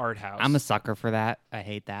very art house. I'm a sucker for that. I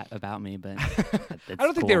hate that about me, but I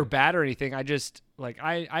don't think they were bad or anything. I just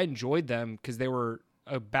I enjoyed them because they were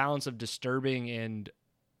a balance of disturbing and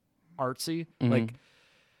artsy. Mm-hmm. Like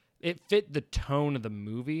it fit the tone of the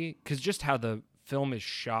movie because just how the film is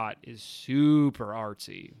shot is super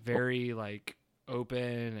artsy, very like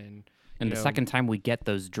open and the second time we get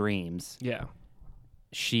those dreams, yeah,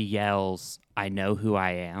 she yells, "I know who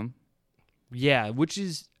I am." Yeah, which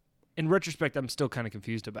is, in retrospect, I'm still kind of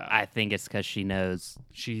confused about. I think it's because she knows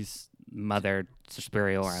she's Mother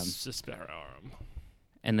Superiorum. Superiorum.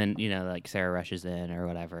 And then, like Sarah rushes in or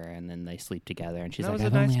whatever, and then they sleep together. And she's That like, was a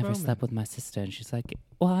I've nice only ever moment. slept with my sister. And she's like,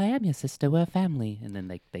 well, I am your sister. We're family. And then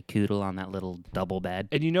they coodle on that little double bed.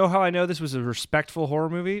 And you know how I know this was a respectful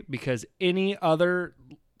horror movie? Because any other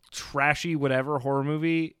trashy whatever horror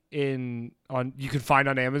movie you could find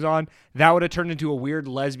on Amazon, that would have turned into a weird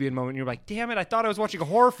lesbian moment. You're like, damn it, I thought I was watching a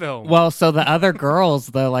horror film. Well, so the other girls,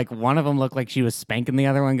 though, like one of them looked like she was spanking the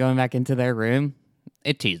other one going back into their room.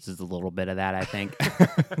 It teases a little bit of that, I think.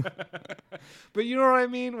 But you know what I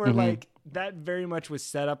mean? Where Mm-hmm. like that very much was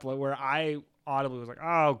set up where I audibly was like,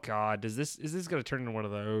 oh God, is this going to turn into one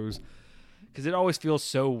of those? Because it always feels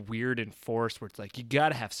so weird and forced where it's like, you got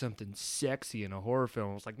to have something sexy in a horror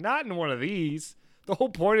film. It's like, not in one of these. The whole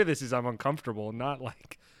point of this is I'm uncomfortable, not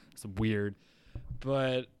like it's weird.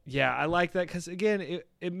 But yeah, I like that because, again,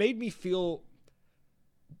 it made me feel...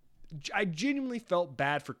 I genuinely felt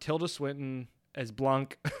bad for Tilda Swinton as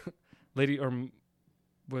Blanc, what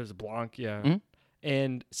is it, Blanc? Yeah. Mm-hmm.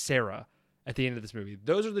 And Sarah at the end of this movie.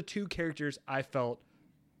 Those are the two characters I felt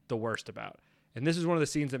the worst about. And this is one of the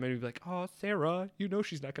scenes that made me be like, oh, Sarah,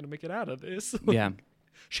 she's not going to make it out of this. Yeah.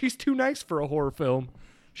 She's too nice for a horror film.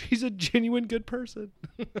 She's a genuine good person.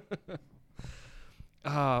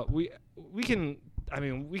 We can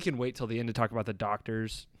wait till the end to talk about the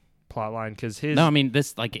doctor's plotline because No, I mean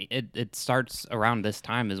this it starts around this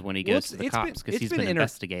time is when he goes to the cops because he's been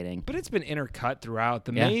investigating. But it's been intercut throughout.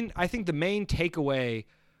 Yeah. I think the main takeaway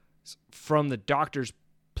from the doctor's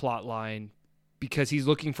plotline, because he's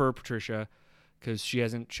looking for Patricia because she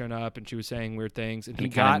hasn't shown up and she was saying weird things, and he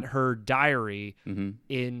got her diary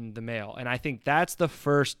in the mail. And I think that's the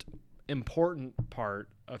first important part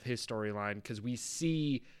of his storyline because we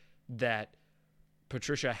see that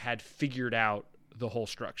Patricia had figured out the whole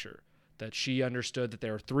structure, that she understood that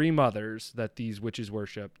there are three mothers that these witches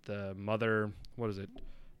worship. The mother, what is it?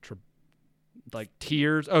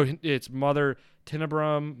 Tears. Oh, it's Mother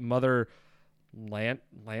Tenebrum, Mother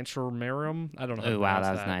Lanchamarum. I don't know. Oh, wow,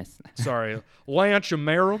 that was nice. Sorry.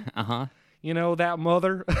 Lanchamarum. Uh-huh. That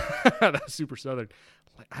mother. That's super southern.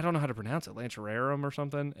 I don't know how to pronounce it. Lanchararum or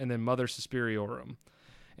something. And then Mother Suspiriorum.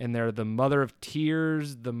 And they're the mother of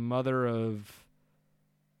tears, the mother of...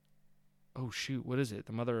 Oh, shoot, what is it?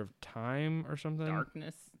 The mother of time or something?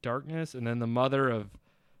 Darkness. And then the mother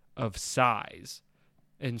of size.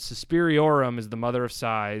 And Suspiriorum is the mother of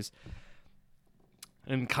size.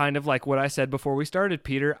 And kind of like what I said before we started,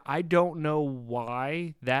 Peter, I don't know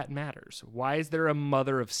why that matters. Why is there a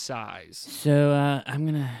mother of size? So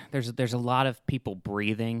there's a lot of people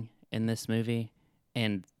breathing in this movie,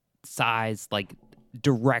 and size like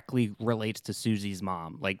directly relates to Susie's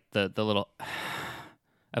mom. Like the little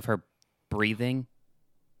of her breathing.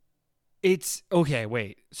 It's okay,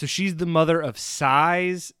 wait. So she's the mother of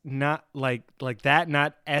size, not like that,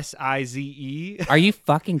 not S-I-Z-E. Are you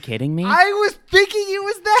fucking kidding me? I was thinking it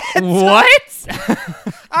was that. What?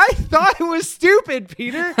 I thought it was stupid,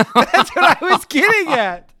 Peter. That's what I was getting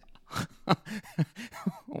at.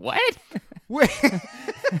 What? Wait.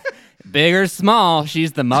 Big or small,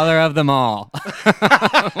 she's the mother of them all.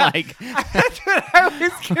 Like, That's what I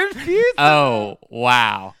was confused. oh,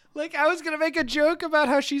 wow. Like, I was going to make a joke about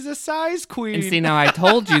how she's a size queen. And see, now I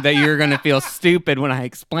told you that you were going to feel stupid when I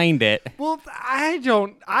explained it. Well, I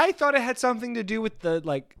thought it had something to do with the,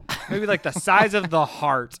 like, maybe like the size of the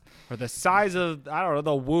heart or the size of, I don't know,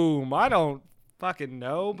 the womb. I don't fucking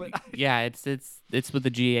know, but. Yeah, it's with the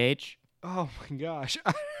GH. Oh my gosh.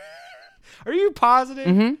 Are you positive?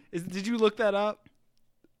 Mm-hmm. Did you look that up?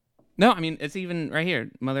 No, I mean, it's even right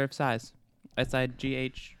here. Mother of size.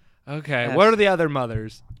 S-I-G-H. Okay. Yes. What are the other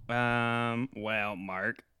mothers? Well,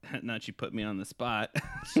 Mark, not you put me on the spot.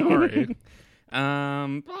 Sorry.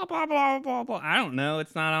 Blah blah blah blah blah. I don't know.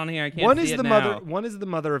 It's not on here. I can't One see is it the now. mother. One is the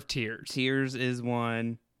mother of tears. Tears is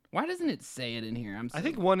one. Why doesn't it say it in here? I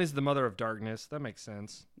think one is the mother of darkness. That makes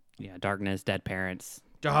sense. Yeah, darkness, dead parents.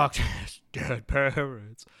 Darkness, dead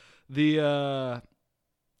parents. But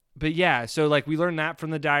yeah, so like we learned that from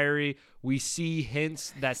the diary. We see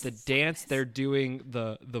hints that the dance they're doing,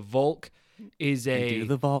 the Volk, is Do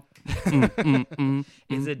the vault.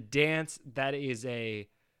 is a dance that is I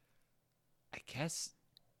guess.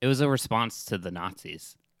 It was a response to the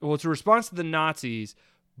Nazis. Well, it's a response to the Nazis,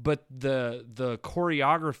 but the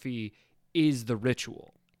choreography is the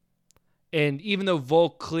ritual. And even though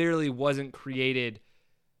Volk clearly wasn't created,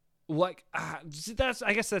 like I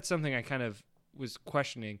guess that's something I kind of was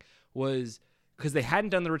questioning, was because they hadn't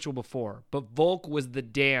done the ritual before, but Volk was the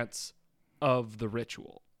dance of the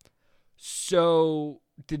ritual. So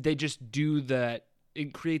did they just do that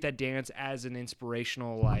and create that dance as an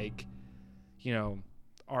inspirational, like, you know,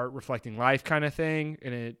 art reflecting life kind of thing,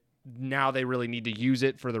 and now they really need to use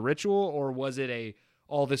it for the ritual, or was it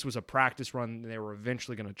all this was a practice run and they were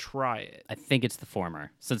eventually going to try it? I think it's the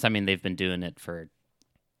former, since, I mean, they've been doing it for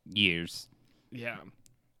years. Yeah.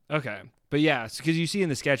 Okay. But yeah, because you see in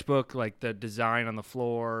the sketchbook, like the design on the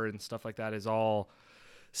floor and stuff like that is all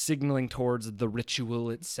signaling towards the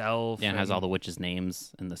ritual itself. Yeah, it has all the witches'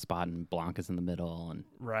 names in the spot, and Blanca's in the middle. And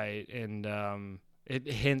right. And it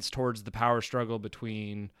hints towards the power struggle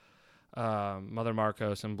between Mother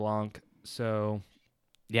Marcos and Blanc. So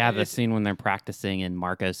yeah, the scene when they're practicing and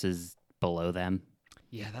Marcos is below them.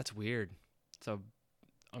 Yeah, that's weird. It's a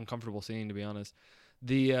uncomfortable scene, to be honest.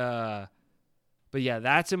 But yeah,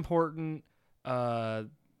 that's important.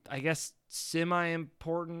 I guess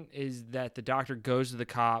semi-important is that the doctor goes to the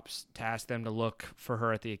cops to ask them to look for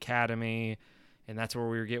her at the academy, and that's where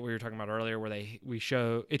we were talking about earlier, where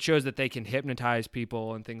it shows that they can hypnotize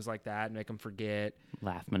people and things like that and make them forget.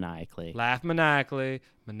 Laugh maniacally.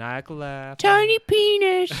 Maniacal laugh. Tiny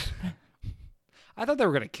penis. I thought they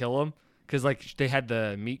were gonna kill him because like they had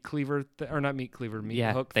the meat cleaver or not meat cleaver, meat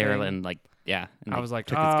hook. They thing. were in like and I was like,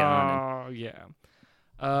 took his gun and, yeah.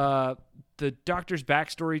 The doctor's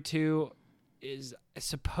backstory too is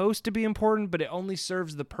supposed to be important, but it only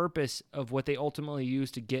serves the purpose of what they ultimately use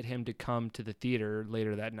to get him to come to the theater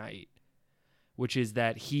later that night, which is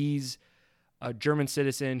that he's a German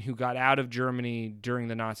citizen who got out of Germany during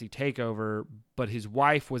the Nazi takeover, but his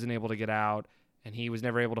wife wasn't able to get out, and he was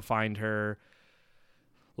never able to find her.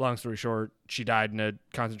 Long story short, she died in a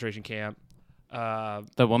concentration camp.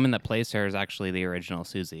 the woman that plays her is actually the original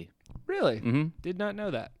Susie. Really? Mm-hmm. Did not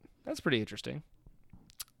know that. That's pretty interesting.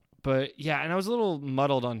 But yeah, and I was a little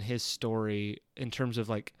muddled on his story in terms of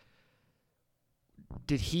like,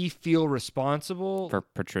 did he feel responsible For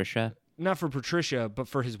Patricia? not for Patricia, but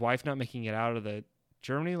for his wife not making it out of the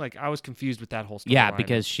Germany? Like, I was confused with that whole story. Yeah,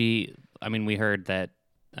 because we heard that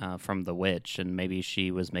from the witch, and maybe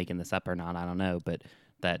she was making this up or not, I don't know, but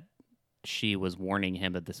that she was warning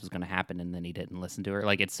him that this was going to happen, and then he didn't listen to her.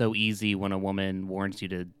 Like, it's so easy when a woman warns you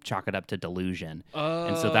to chalk it up to delusion.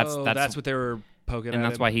 and so that's what they were poking and at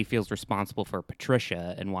that's him. why he feels responsible for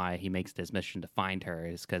Patricia, and why he makes this mission to find her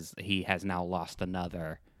is because he has now lost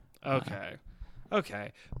another. Okay.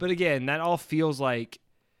 Okay. But again, that all feels like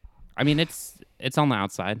I mean, it's on the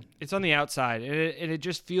outside. it's on the outside, and it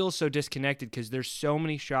just feels so disconnected because there's so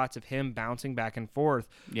many shots of him bouncing back and forth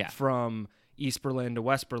Yeah. from East Berlin to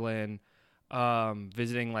West Berlin,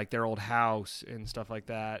 visiting like their old house and stuff like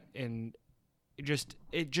that, and it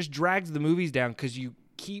just drags the movies down because you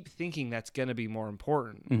keep thinking that's going to be more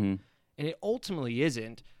important, Mm-hmm. and it ultimately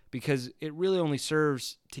isn't, because it really only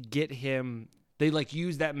serves to get him. They like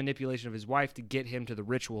use that manipulation of his wife to get him to the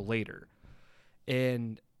ritual later,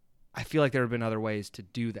 and I feel like there have been other ways to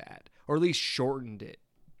do that, or at least shortened it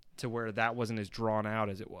to where that wasn't as drawn out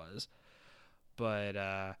as it was. But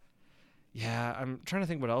yeah, I'm trying to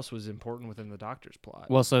think what else was important within the Doctor's plot.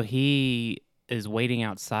 Well, so he is waiting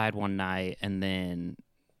outside one night, and then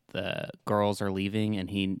the girls are leaving, and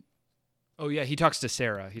he Oh yeah, he talks to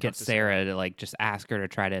Sarah. He gets talks to Sarah to like just ask her to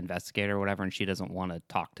try to investigate or whatever, and she doesn't want to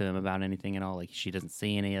talk to him about anything at all. Like she doesn't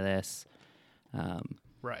see any of this.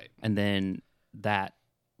 Right. And then that,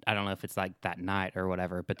 I don't know if it's like that night or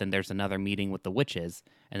whatever, but then there's another meeting with the witches,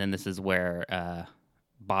 and then this is where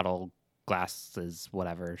Bottle Glasses,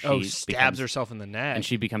 whatever, she Stabs becomes, herself in the neck. and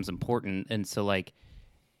she becomes important, and so like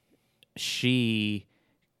she,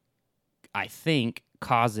 I think,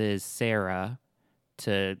 causes Sarah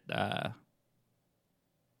to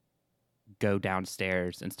go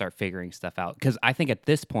downstairs and start figuring stuff out, because I think at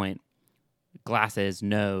this point Glasses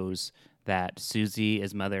knows that Susie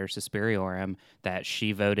is Mother Superiorum, that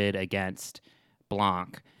she voted against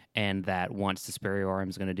Blanc, and that once Superiorum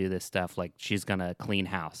is going to do this stuff, like she's going to clean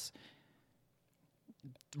house.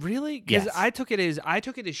 Really? Because Yes. I took it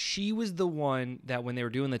as she was the one that when they were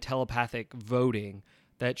doing the telepathic voting,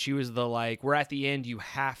 that she was the like, we're at the end, you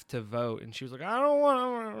have to vote, and she was like, I don't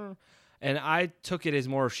want to. And I took it as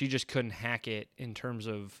more of she just couldn't hack it in terms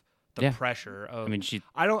of the Yeah. pressure of. I mean, she.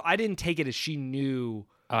 I didn't take it as she knew,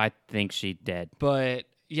 Oh, I think she did. but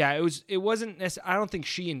yeah, it wasn't. I don't think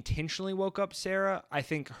she intentionally woke up Sarah. I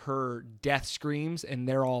think her death screams and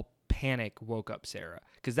they're all panic woke up Sarah,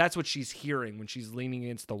 because that's what she's hearing when she's leaning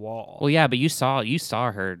against the wall. Well, yeah, but you saw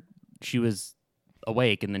her. She was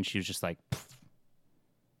awake, and then she was just like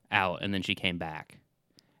out, and then she came back.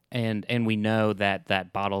 And we know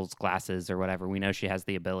that Bottle's Glasses or whatever, we know she has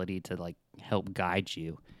the ability to like help guide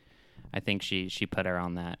you. I think she put her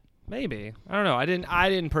on that. Maybe, I don't know. I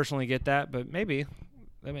didn't personally get that, but maybe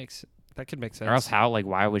that could make sense. Or else how, like,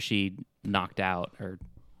 why was she knocked out? Or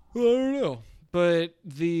Well, I don't know. But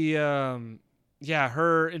the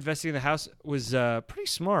her investigating the house was pretty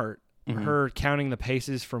smart. Mhm. Her counting the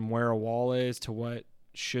paces from where a wall is to what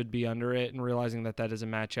should be under it, and realizing that doesn't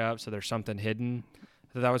match up, so there's something hidden.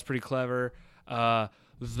 So that was pretty clever.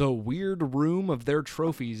 The weird room of their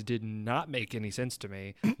trophies did not make any sense to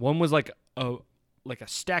me. One was like a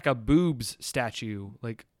stack of boobs statue.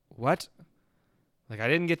 Like, what? Like, I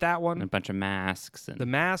didn't get that one. and a bunch of masks and The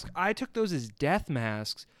mask, I took those as death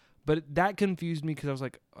masks, but that confused me because I was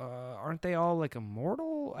like, aren't they all like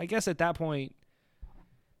immortal? I guess at that point,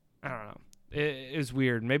 I don't know. It was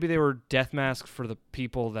weird. Maybe they were death masks for the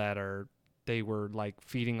people that they were like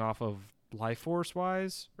feeding off of life force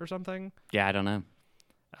wise or something. yeah, I don't know.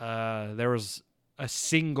 There was a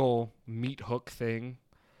single meat hook thing.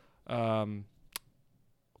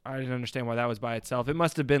 I didn't understand why that was by itself. It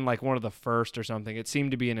must have been like one of the first or something. It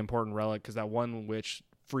seemed to be an important relic because that one witch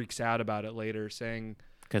freaks out about it later, saying,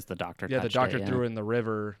 Because the doctor "Yeah, the touched doctor it, threw it in the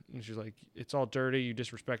river," and she's like, "It's all dirty. You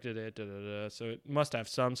disrespected it." Da, da, da. So it must have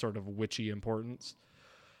some sort of witchy importance.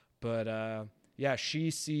 But yeah, she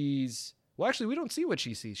sees. Well, actually, we don't see what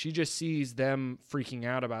she sees. She just sees them freaking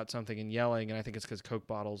out about something and yelling, and I think it's because Coke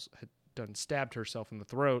Bottles had stabbed herself in the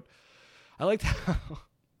throat. I like that.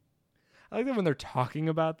 I like that when they're talking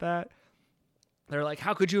about that. They're like,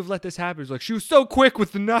 how could you have let this happen? It's like, she was so quick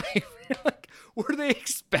with the knife. Like, were they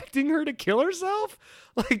expecting her to kill herself?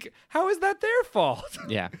 Like, how is that their fault?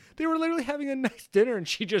 Yeah. They were literally having a nice dinner and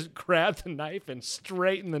she just grabbed the knife and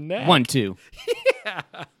straight in the neck. 1, 2. Yeah.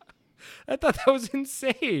 I thought that was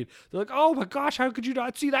insane. They're like, oh my gosh, how could you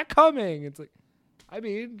not see that coming? It's like, I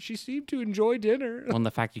mean, she seemed to enjoy dinner. Well, and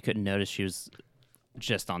the fact you couldn't notice she was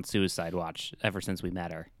just on suicide watch ever since we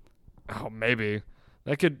met her. Oh, maybe.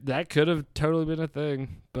 That could have totally been a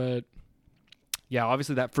thing. But yeah,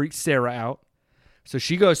 obviously that freaks Sarah out. So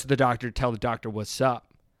she goes to the doctor to tell the doctor what's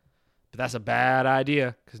up. But that's a bad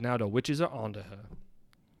idea because now the witches are onto her.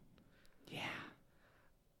 Yeah.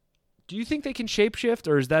 Do you think they can shapeshift,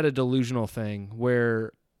 or is that a delusional thing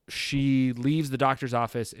where she leaves the doctor's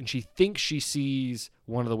office and she thinks she sees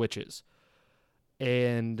one of the witches?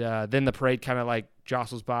 And then the parade kind of like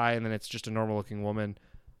jostles by and then it's just a normal looking woman.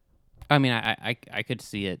 I mean, I could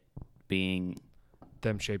see it being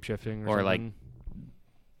Them shapeshifting or like something.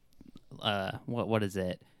 what is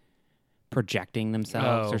it? Projecting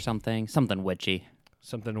themselves or something witchy.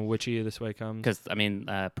 Something witchy this way comes. Because I mean,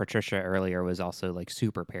 Patricia earlier was also like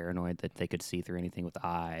super paranoid that they could see through anything with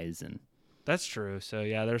eyes, and that's true. So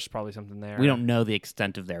yeah, there's probably something there. We don't know the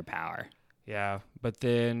extent of their power. Yeah, but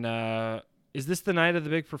then is this the night of the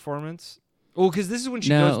big performance? Well, because this is when she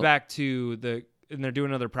goes back to and they're doing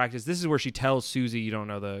another practice. This is where she tells Susie, "You don't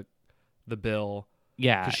know the bill."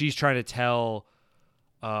 Yeah, because she's trying to tell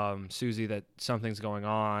Susie that something's going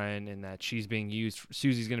on and that she's being used.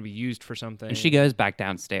 Susie's going to be used for something. And she goes back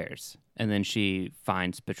downstairs, and then she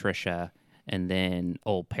finds Patricia, and then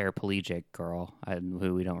old paraplegic girl,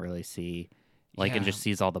 who we don't really see, and just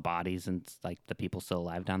sees all the bodies and like the people still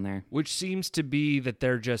alive down there. Which seems to be that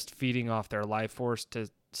they're just feeding off their life force to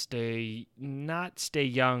not stay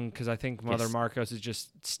young, because I think Mother Marcos is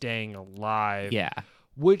just staying alive. Yeah.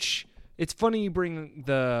 Which, it's funny you bring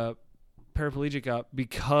the paraplegic up,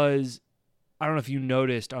 because I don't know if you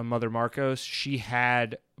noticed on Mother Marcos, she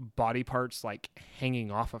had body parts like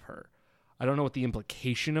hanging off of her. I don't know what the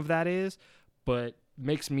implication of that is, but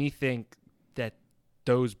makes me think that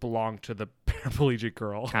those belong to the paraplegic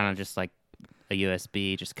girl. Kind of just like a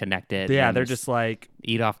USB, just connected. Yeah, they're just like,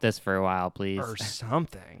 eat off this for a while, please. Or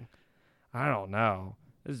something. I don't know.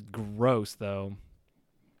 This is gross, though.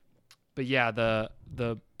 But yeah, the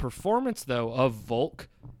performance, though, of Volk,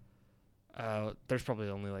 there's probably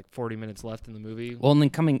only like 40 minutes left in the movie. Well, and then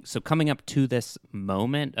coming up to this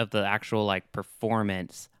moment of the actual like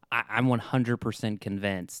performance, I'm 100%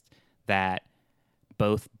 convinced that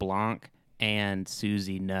both Blanc and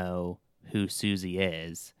Susie know who Susie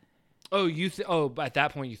is. Oh, at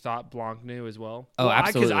that point you thought Blanc knew as well? Oh,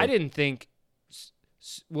 absolutely. Because I didn't think.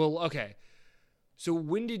 Well, okay. So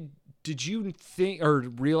when did you think or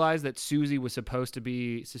realize that Susie was supposed to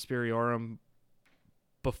be Suspiriorum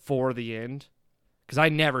before the end? Because I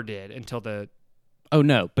never did until the. Oh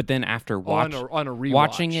no! But then after on a rewatch.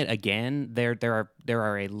 Watching it again, there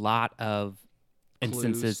are a lot of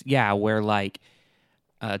instances, clues. Where like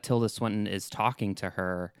Tilda Swinton is talking to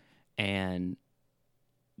her and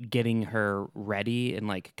getting her ready and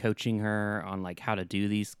like coaching her on like how to do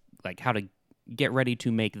these, like how to get ready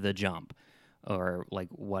to make the jump or like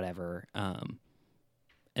whatever.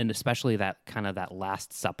 And especially that kind of that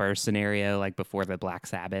Last Supper scenario, like before the Black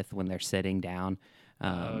Sabbath when they're sitting down.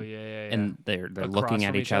 And they're looking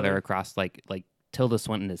at each other across like Tilda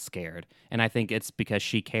Swinton is scared. And I think it's because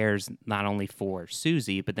she cares not only for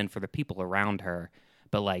Susie, but then for the people around her.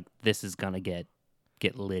 But like this is gonna get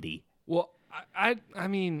litty. Well, I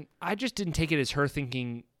mean, I just didn't take it as her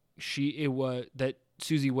thinking that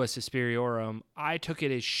Susie was Suspiriorum. I took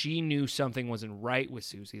it as she knew something wasn't right with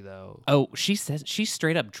Susie, though. Oh, she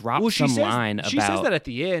straight up dropped line about. She says that at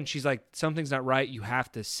the end. She's like, something's not right. You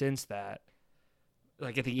have to sense that.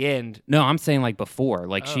 Like at the end. No, I'm saying like before.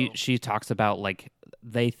 Like she talks about like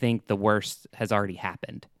they think the worst has already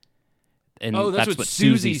happened. And that's what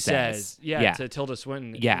Susie says. Yeah, to Tilda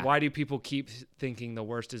Swinton. Yeah. Why do people keep thinking the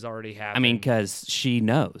worst has already happened? I mean, because she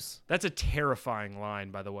knows. That's a terrifying line,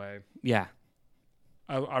 by the way. Yeah.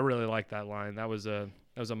 I really like that line. That was a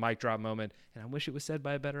mic drop moment, and I wish it was said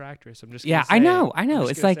by a better actress. I'm just I know.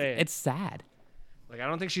 It's like it's sad. Like I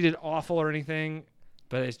don't think she did awful or anything,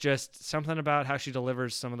 but it's just something about how she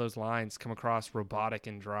delivers some of those lines come across robotic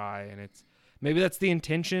and dry, and it's maybe that's the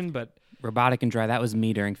intention, but robotic and dry. That was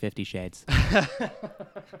me during 50 Shades.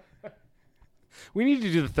 We need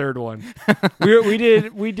to do the third one.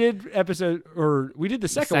 we did episode, or we did the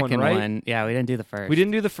second one, right? Yeah, we didn't do the first. We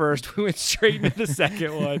didn't do the first. We went straight into the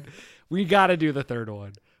second one. We got to do the third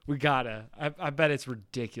one. We gotta. I bet it's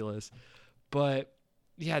ridiculous, but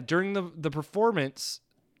yeah, during the performance,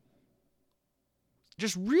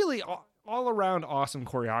 just really all around awesome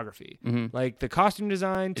choreography. Mm-hmm. Like the costume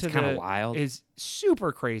design it's kind of wild. Is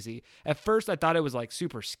super crazy. At first I thought it was like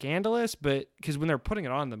super scandalous, but because when they're putting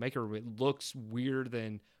it on the maker, it looks weird.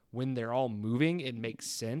 Than when they're all moving, it makes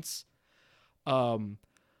sense. I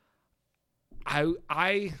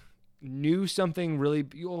knew something really,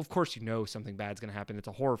 of course you know something bad's going to happen. It's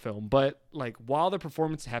a horror film, but like while the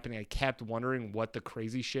performance was happening, I kept wondering what the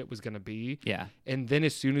crazy shit was going to be. Yeah. And then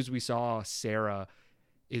as soon as we saw Sarah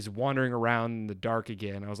is wandering around in the dark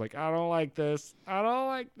again, I was like, I don't like this.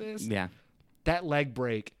 Yeah. That leg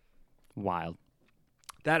break. Wild.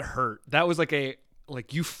 That hurt. That was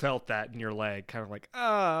like you felt that in your leg, kind of like,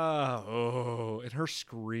 oh, and her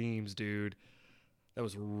screams, dude. That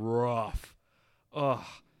was rough. Oh,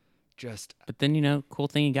 just. But then, cool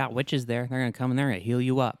thing, you got witches there. They're going to come in there and heal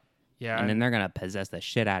you up. Yeah. And then they're going to possess the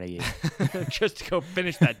shit out of you. Just to go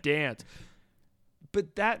finish that dance.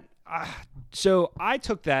 But that, so I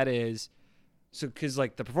took that as So, because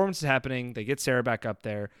like the performance is happening, they get Sarah back up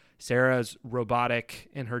there. Sarah's robotic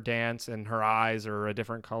in her dance, and her eyes are a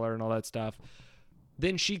different color and all that stuff.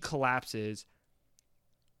 Then she collapses.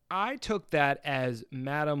 I took that as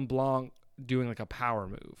Madame Blanc doing like a power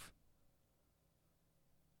move,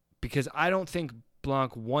 because I don't think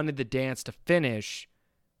Blanc wanted the dance to finish,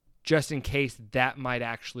 just in case that might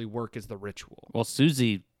actually work as the ritual. Well,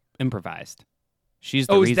 Susie improvised. She's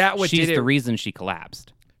the Oh, is reason, that what she's did it? the reason she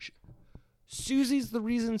collapsed. Susie's the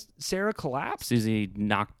reason Sarah collapsed? Susie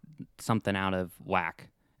knocked something out of whack.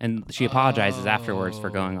 And she apologizes afterwards for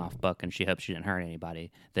going off book, and she hopes she didn't hurt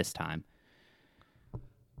anybody this time.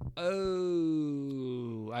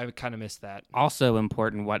 Oh, I kind of missed that. Also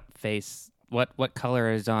important, what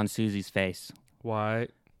color is on Susie's face? Why?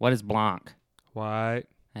 What is Blanc? Why?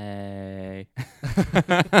 Hey.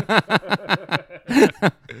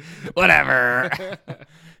 Whatever.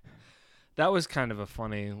 That was kind of a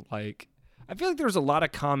funny, like, I feel like there was a lot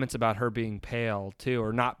of comments about her being pale too,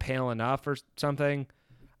 or not pale enough or something.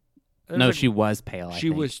 No, like, she was pale. I She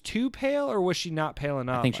think. was too pale, or was she not pale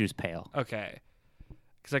enough? I think she was pale. Okay.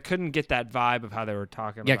 Because I couldn't get that vibe of how they were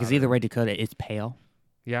talking Yeah, about because her. either way, Dakota is pale.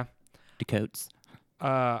 Yeah. Dakotas.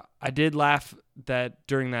 I did laugh that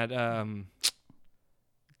during that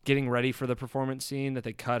getting ready for the performance scene that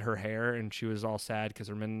they cut her hair and she was all sad because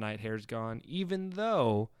her midnight hair's gone, even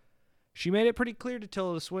though she made it pretty clear to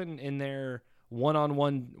Tilda Swinton in their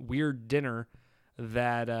one-on-one weird dinner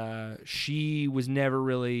that she was never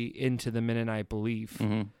really into the Mennonite belief.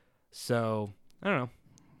 Mm-hmm. So, I don't know.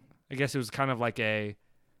 I guess it was kind of like a,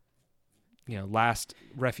 last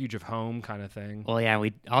refuge of home kind of thing. Well, yeah,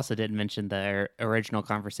 we also didn't mention the original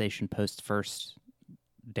conversation post first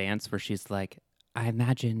dance where she's like, I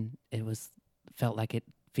imagine felt like it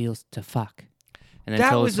feels to fuck. And then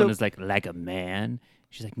Tilda Swinton is like a man.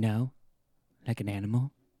 She's like, no, like an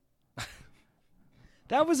animal.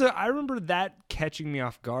 I remember that catching me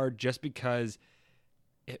off guard just because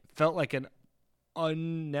it felt like an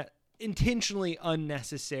intentionally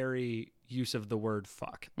unnecessary use of the word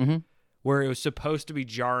fuck. Mm-hmm. Where it was supposed to be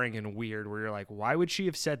jarring and weird, where you're like, why would she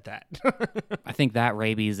have said that? I think that,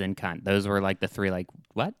 rabies, and cunt. Those were like the three, like,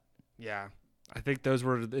 what? Yeah. I think those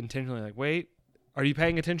were intentionally like, wait, are you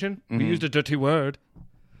paying attention? Mm-hmm. We used a dirty word.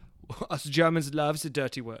 Us Germans loves the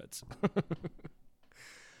dirty words. But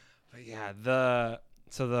yeah, the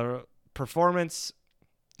performance,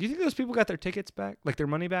 do you think those people got their tickets back? Like their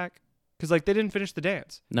money back? Because like they didn't finish the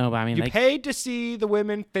dance. No, but I mean, You paid to see the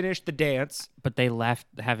women finish the dance. but they left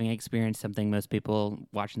having experienced something most people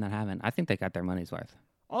watching that haven't. I think they got their money's worth.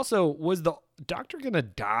 Also, was the doctor going to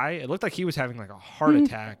die? It looked like he was having like a heart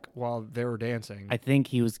attack while they were dancing. I think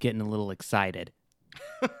he was getting a little excited.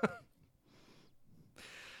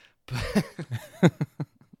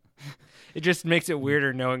 It just makes it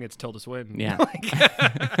weirder knowing it's Tilda Swinton. Yeah.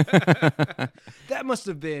 That must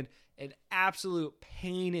have been an absolute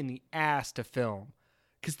pain in the ass to film.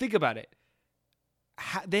 Because think about it.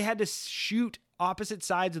 They had to shoot opposite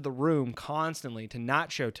sides of the room constantly to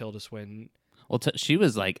not show Tilda Swinton. Well, she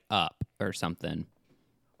was like up or something.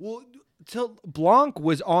 Well, Blanc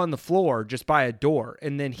was on the floor just by a door,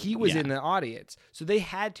 and then he was in the audience. So they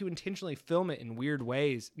had to intentionally film it in weird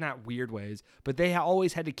ways. Not weird ways, but they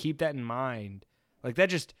always had to keep that in mind. Like that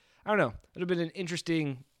just, I don't know. It would have been an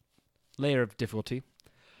interesting layer of difficulty.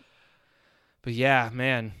 But yeah,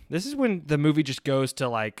 man, this is when the movie just goes to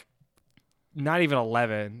like not even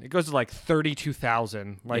 11. It goes to like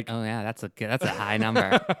 32,000. Like, oh yeah, that's a high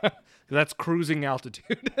number. That's cruising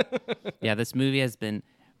altitude. Yeah, this movie has been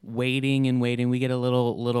waiting and waiting. We get a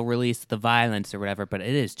little release of the violence or whatever, but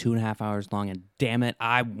it is 2.5 hours long, and damn it,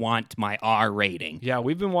 I want my R rating. Yeah,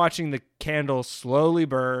 we've been watching the candle slowly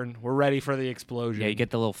burn. We're ready for the explosion. Yeah, you get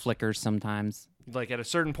the little flickers sometimes. Like at a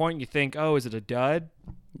certain point, you think, "Oh, is it a dud?"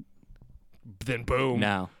 Then boom.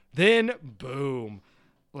 No. Then boom.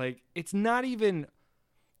 Like it's not even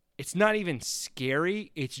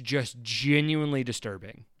scary. It's just genuinely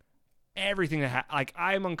disturbing. Everything that like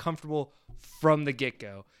I'm uncomfortable from the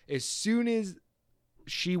get-go. As soon as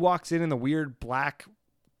she walks in the weird black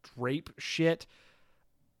drape shit,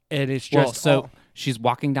 and it's just she's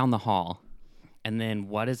walking down the hall, and then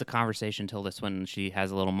what is the conversation till this when she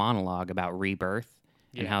has a little monologue about rebirth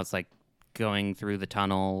and how it's like going through the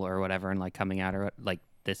tunnel or whatever and like coming out or like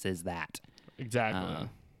this is that. Exactly.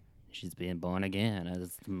 She's being born again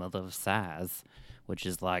as the mother of sighs, which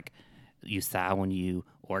is like you sigh when you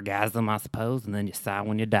orgasm, I suppose, and then you sigh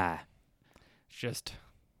when you die. It's just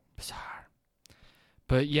bizarre.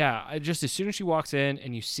 But yeah, just as soon as she walks in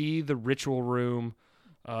and you see the ritual room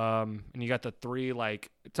And you got the three, like,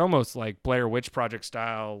 it's almost like Blair Witch Project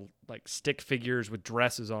style, like stick figures with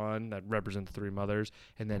dresses on that represent the three mothers.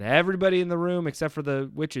 And then everybody in the room, except for the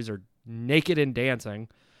witches, are naked and dancing.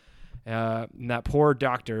 And that poor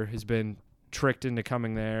doctor has been tricked into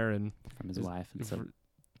coming there and From his wife. And so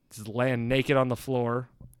is laying naked on the floor.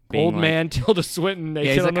 Being Old like- man Tilda Swinton naked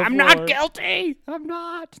yeah, he's on like, the I'm floor. not guilty. I'm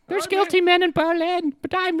not. There's guilty men in Berlin,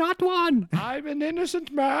 but I'm not one. I'm an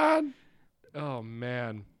innocent man. Oh,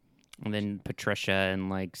 man. And then Patricia and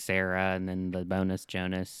like Sarah, and then the bonus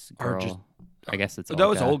Jonas Are girl. just- I guess it's That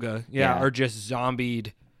was Olga. Olga. Yeah, Yeah. or just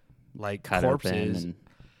zombied, like, Cut open corpses. and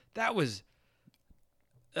That was,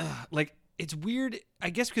 like, it's weird. I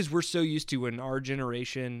guess because we're so used to in our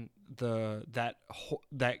generation that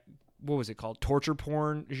what was it called, torture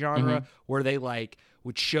porn genre, where they like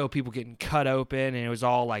would show people getting cut open and it was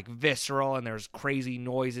all like visceral and there's crazy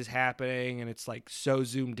noises happening and it's like so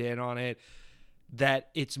zoomed in on it that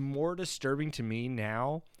it's more disturbing to me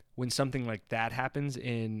now when something like that happens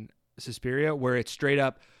in Suspiria, where it's straight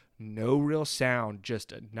up no real sound,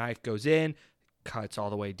 just a knife goes in, cuts all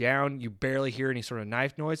the way down, you barely hear any sort of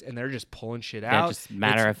knife noise, and they're just pulling shit yeah, out. just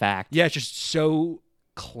matter of fact. Yeah, it's just so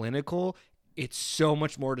clinical. It's so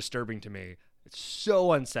much more disturbing to me. It's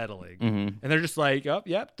so unsettling. Mm-hmm. And they're just like, oh,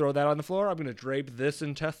 yep, throw that on the floor. I'm going to drape this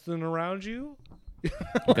intestine around you.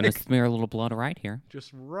 I'm gonna smear a little blood right here.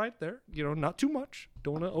 Just right there. You know, not too much.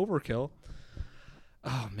 Don't want to overkill.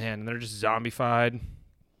 Oh, man. And they're just zombified.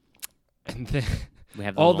 And then We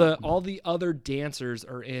have all little- the other dancers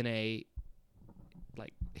are in a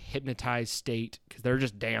like hypnotized state because they're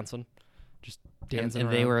just dancing. and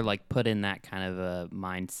they were like put in that kind of a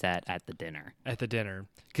mindset at the dinner. at the dinner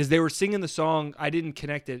because they were singing the song. I didn't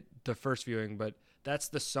connect it the first viewing, but that's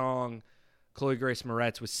the song Chloe Grace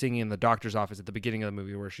Moretz was singing in the doctor's office at the beginning of the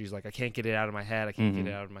movie, where she's like, I can't get it out of my head. I can't get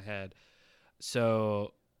it out of my head.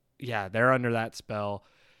 So yeah, they're under that spell.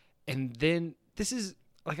 And then this is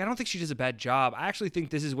like, I don't think she does a bad job. I actually think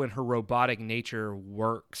this is when her robotic nature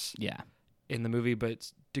works Yeah. in the movie,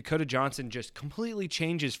 but Dakota Johnson just completely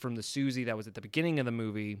changes from the Susie that was at the beginning of the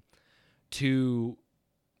movie to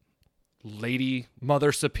Lady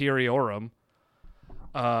Mother Superiorum,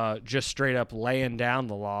 just straight up laying down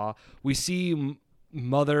the law. We see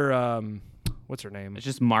Mother, what's her name? It's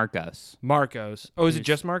just Marcos. Marcos. Oh, is it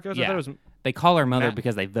just Marcos? I Yeah. thought it was They call her mother Matt-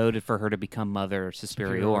 because they voted for her to become Mother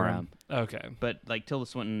Superiorum. Okay. But like Tilda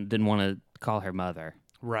Swinton didn't want to call her mother.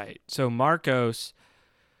 Right. So Marcos,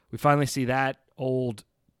 we finally see that old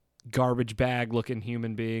garbage bag looking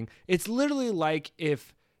human being. It's literally like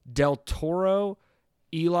if Del Toro,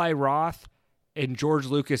 Eli Roth, and George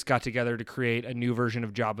Lucas got together to create a new version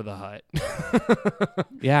of Jabba the Hutt.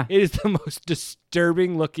 Yeah. It is the most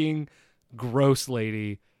disturbing looking, gross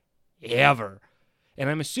lady ever. And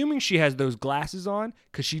I'm assuming she has those glasses on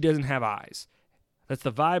because she doesn't have eyes. That's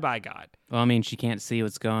the vibe I got. Well, I mean, she can't see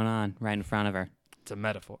what's going on right in front of her. It's a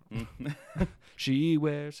metaphor. She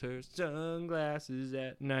wears her sunglasses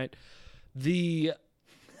at night.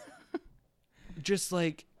 Just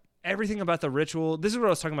like everything about the ritual. This is what I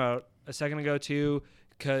was talking about a second ago too,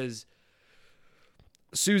 because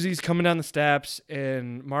Susie's coming down the steps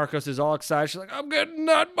and Marcos is all excited. She's like, I'm getting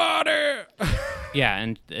that body. Yeah,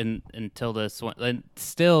 and Tilda Swinton. And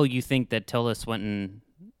still, you think that Tilda Swinton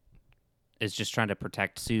is just trying to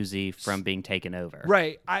protect Susie from being taken over.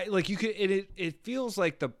 Right. I like you could it feels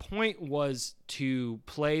like the point was to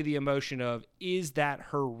play the emotion of, is that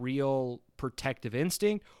her real protective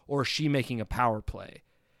instinct or is she making a power play?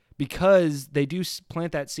 Because they do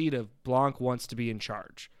plant that seed of Blanc wants to be in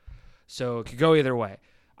charge. So it could go either way.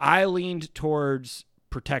 I leaned towards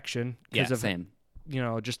protection Yeah, because of same.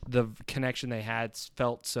 just the connection they had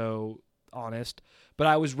felt so honest. But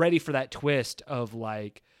I was ready for that twist of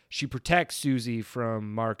like, she protects Susie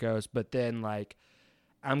from Marcos, but then like,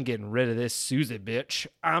 I'm getting rid of this Susie bitch.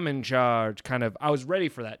 I'm in charge. Kind of. I was ready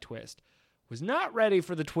for that twist. Was not ready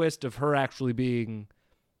for the twist of her actually being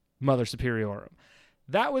Mother Superiorum.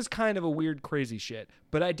 That was kind of a weird, crazy shit.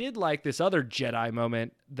 But I did like this other Jedi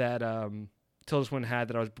moment that Tilda Swinton had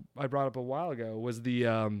that I brought up a while ago, was the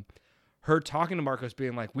her talking to Marcos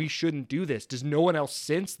being like, we shouldn't do this. Does no one else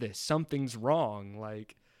sense this? Something's wrong.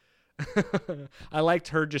 Like, I liked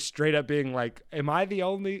her just straight up being like, am I the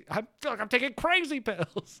only, I feel like I'm taking crazy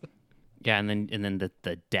pills. Yeah, and then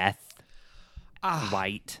the death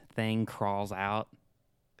light thing crawls out.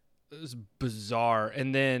 It was bizarre.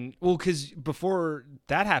 And then, well, because before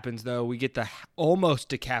that happens, though, we get the almost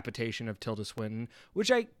decapitation of Tilda Swinton, which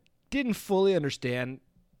I didn't fully understand.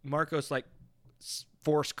 Marcos, like,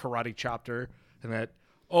 force karate chopped her, and that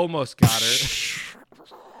almost got her.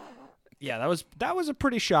 Yeah, that was a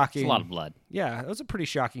pretty shocking. It's a lot of blood. Yeah, that was a pretty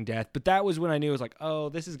shocking death. But that was when I knew it was like, oh,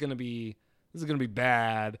 this is gonna be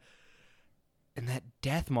bad. And that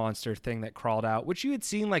death monster thing that crawled out, which you had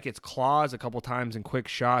seen like its claws a couple times in quick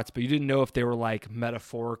shots, but you didn't know if they were like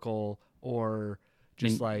metaphorical or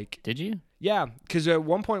just like. Did you? Yeah, because at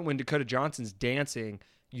one point when Dakota Johnson's dancing,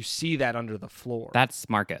 you see that under the floor. That's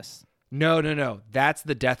Marcos. No. That's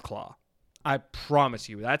the death claw. I promise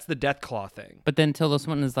you, that's the death claw thing. But then Tilda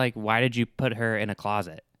Swinton is like, why did you put her in a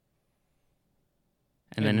closet?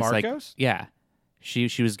 And then it's Marcos? like, yeah, she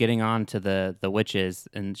was getting on to the witches,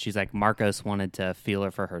 and she's like, Marcos wanted to feel her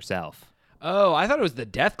for herself. Oh, I thought it was the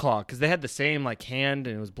death claw because they had the same like hand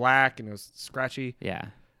and it was black and it was scratchy. Yeah.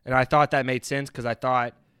 And I thought that made sense because I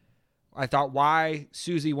thought why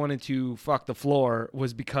Susie wanted to fuck the floor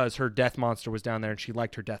was because her death monster was down there and she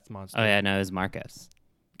liked her death monster. Oh, yeah, no, it was Marcos.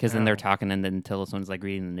 Because then they're Oh. talking, and then Tilda Swinton's like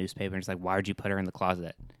reading the newspaper, and it's like, why would you put her in the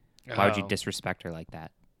closet? Why would you Oh. disrespect her like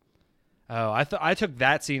that? Oh, I took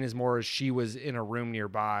that scene as more as she was in a room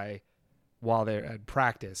nearby while they had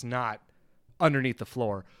practice, not underneath the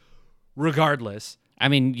floor. Regardless, I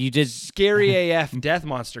mean, you did. scary AF death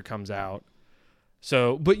monster comes out.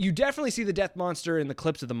 So, but you definitely see the death monster in the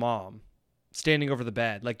clips of the mom standing over the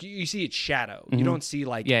bed. Like you see its shadow. You don't see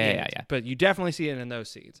like Yeah. But you definitely see it in those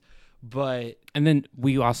scenes. But And then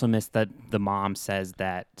we also missed that the mom says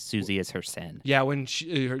that Susie is her sin. yeah, when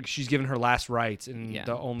she's given her last rites, and Yeah.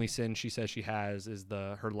 the only sin she says she has is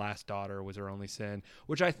her last daughter was her only sin,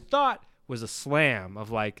 which I thought was a slam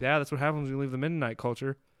of like, yeah, that's what happens when you leave the Mennonite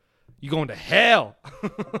culture. You going to hell.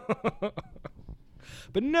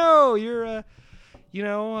 But no, you're a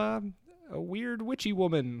weird witchy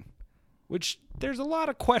woman, which there's a lot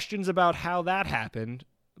of questions about how that happened.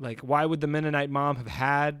 Like, why would the Mennonite mom have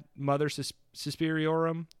had Mother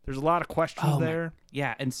Suspiriorum? There's a lot of questions there.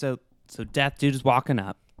 Yeah, and so Death Dude is walking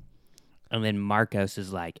up, and then Marcos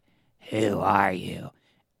is like, "Who are you?"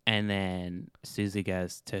 And then Susie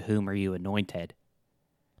goes, "To whom are you anointed?"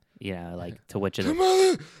 You know, like to which of the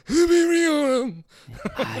Mother Suspiriorum.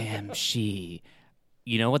 I am she.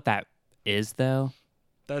 You know what that is, though?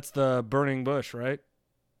 That's the burning bush, right?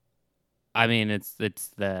 I mean,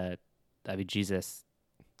 Jesus.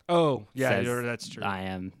 Oh, yeah, says, that's true. I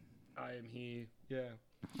am. I am he. Yeah.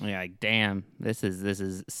 Yeah, like, damn, this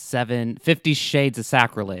is 50 Shades of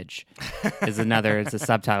Sacrilege is it's a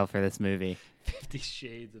subtitle for this movie. 50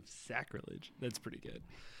 Shades of Sacrilege. That's pretty good.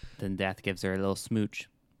 Then Death gives her a little smooch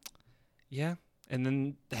Yeah. And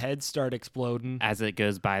then the heads start exploding. as it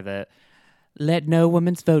goes by the "Let no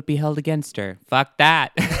woman's vote be held against her." Fuck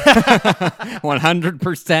that.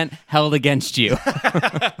 100% held against you.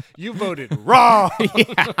 You voted wrong.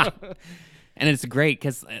 Yeah. And it's great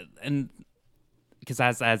because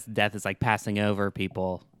as Death is like passing over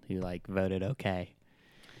people who like voted okay.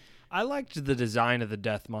 I liked the design of the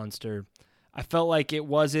death monster. I felt like it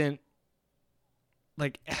wasn't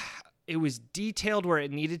like it was detailed where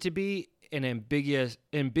it needed to be and ambiguous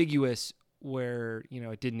where,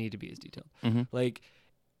 it didn't need to be as detailed. Mm-hmm. Like,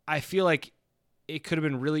 I feel like it could have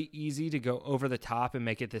been really easy to go over the top and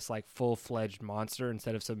make it this like full-fledged monster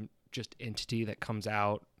instead of some just entity that comes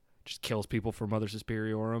out, just kills people for Mother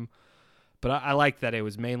Suspiriorum. But I like that it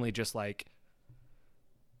was mainly just like,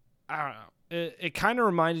 I don't know. It kind of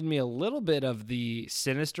reminded me a little bit of the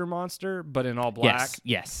Sinister monster, but in all black.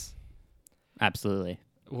 Yes. Absolutely.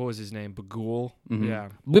 What was his name? Bagul? Mhm. Yeah.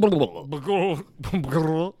 Bagul.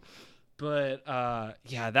 Bagul. But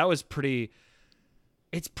yeah, that was pretty.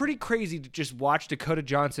 It's pretty crazy to just watch Dakota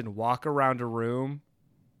Johnson walk around a room,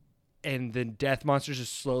 and then death monsters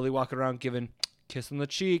just slowly walking around, giving kiss on the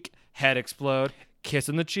cheek, head explode, kiss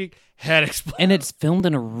on the cheek, head explode. And it's filmed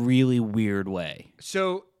in a really weird way.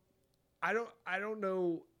 So, I don't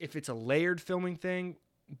know if it's a layered filming thing,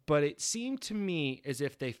 but it seemed to me as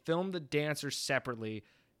if they filmed the dancers separately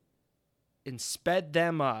and sped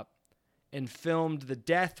them up and filmed the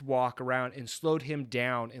death walk around and slowed him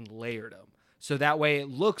down and layered him. So that way it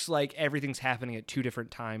looks like everything's happening at two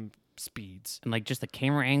different time speeds. And like just the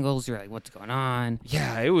camera angles, you're like, what's going on?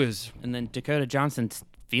 Yeah, it was. And then Dakota Johnson's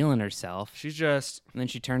feeling herself. She's just. And then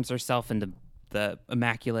she turns herself into the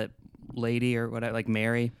immaculate lady or whatever, like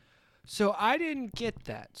Mary. So I didn't get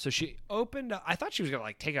that. So she opened. I thought she was gonna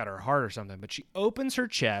like take out her heart or something, but she opens her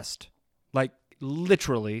chest, like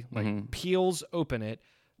literally, like peels open it,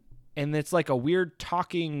 and it's like a weird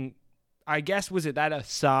talking. I guess was it that a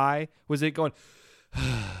sigh? Was it going?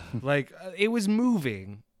 Like it was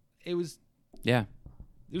moving. It was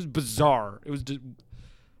bizarre. It was,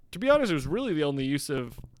 to be honest, it was really the only use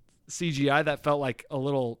of CGI that felt like a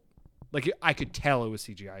little, like I could tell it was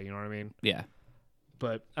CGI. You know what I mean? Yeah.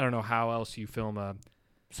 But I don't know how else you film a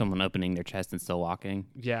Someone opening their chest and still walking.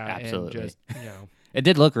 Yeah, absolutely. And just, it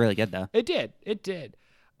did look really good though. It did.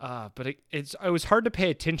 But it was hard to pay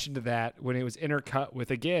attention to that when it was intercut with,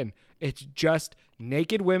 again, it's just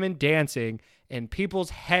naked women dancing and people's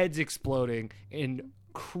heads exploding in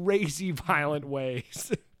crazy violent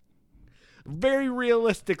ways. Very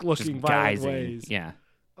realistic looking violent ways. Yeah.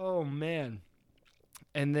 Oh man.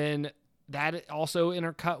 And then that also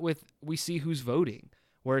intercut with we see who's voting,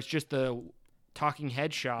 where it's just the talking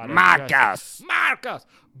head shot. Marcos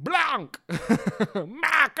Blanc.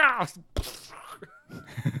 Marcos.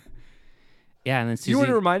 Yeah, and then Susie. You know what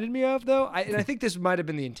it reminded me of, though? And I think this might have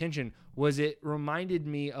been the intention, was it reminded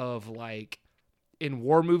me of, like, in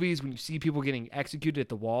war movies when you see people getting executed at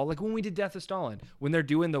the wall, like when we did Death of Stalin, when they're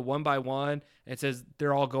doing the one by one, and it says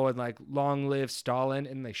they're all going, like, long live Stalin,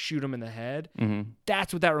 and they shoot him in the head. Mm-hmm.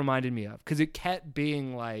 That's what that reminded me of, because it kept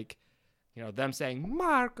being, like, them saying,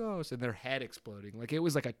 Marcos, and their head exploding. Like, it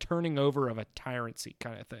was like a turning over of a tyrant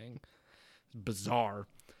kind of thing. Bizarre.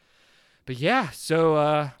 But yeah, so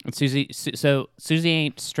and Susie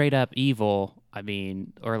ain't straight up evil. I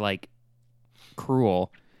mean, or like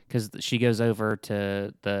cruel, because she goes over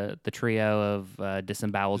to the trio of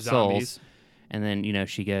disemboweled zombies. souls, and then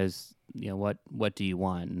she goes, what do you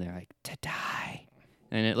want? And they're like, to die.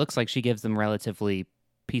 And it looks like she gives them relatively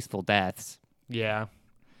peaceful deaths. Yeah,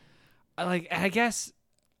 I guess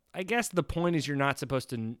the point is you're not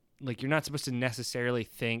supposed to necessarily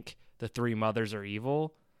think the three mothers are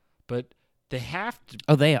evil. But they have to.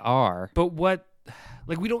 Oh, they are. But what,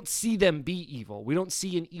 we don't see them be evil. We don't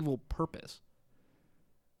see an evil purpose.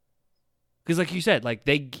 Because, like you said,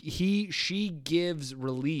 she gives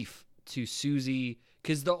relief to Susie.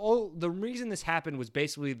 Because the reason this happened was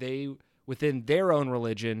basically they, within their own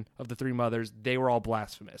religion of the three mothers, they were all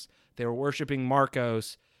blasphemous. They were worshiping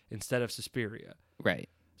Marcos instead of Suspiria. Right.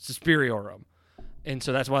 Suspiriorum. And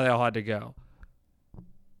so that's why they all had to go.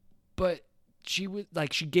 But she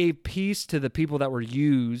gave peace to the people that were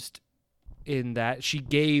used in that. She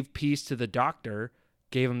gave peace to the doctor,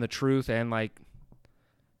 gave him the truth, and I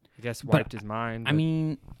guess wiped his mind. I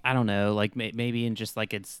mean, I don't know. Maybe in just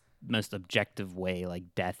its most objective way,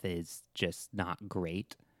 death is just not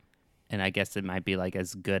great, and I guess it might be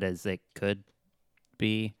as good as it could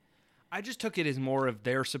be. I just took it as more of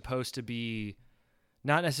they're supposed to be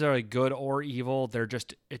not necessarily good or evil. They're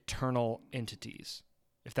just eternal entities.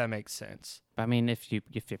 If that makes sense. I mean, if you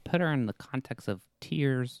put her in the context of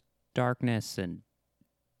tears, darkness, and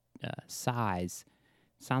sighs,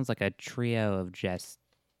 sounds like a trio of just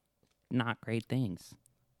not great things.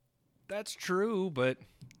 That's true, but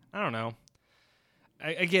I don't know.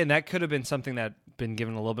 Again, that could have been something that been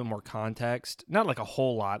given a little bit more context. Not a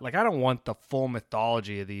whole lot. I don't want the full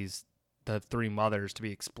mythology of the three mothers to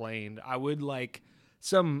be explained. I would like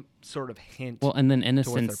some sort of hint. Well, and then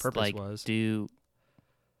Innocence, to what their purpose was.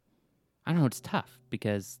 I don't know, it's tough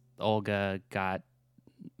because Olga got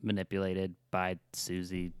manipulated by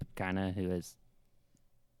Susie, kind of, who is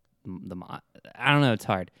I don't know, it's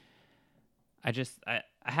hard. I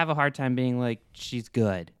have a hard time being she's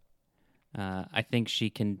good. I think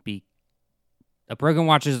she can be. A broken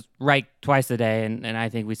watch is right twice a day, and I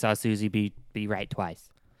think we saw Susie be right twice.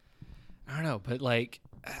 I don't know, but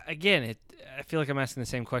again, I feel like I'm asking the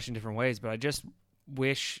same question different ways, but I just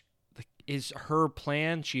wish. Is her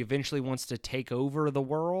plan she eventually wants to take over the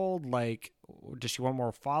world? Does she want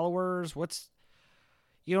more followers?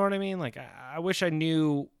 You know what I mean? I wish I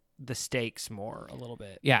knew the stakes more a little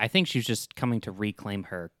bit. Yeah, I think she's just coming to reclaim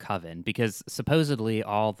her coven because supposedly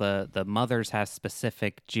all the mothers have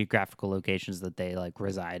specific geographical locations that they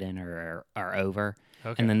reside in or are over.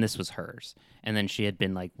 Okay. And then this was hers. And then she had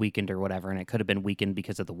been weakened or whatever, and it could have been weakened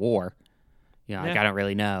because of the war. I don't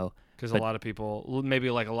really know. Because a lot of people, maybe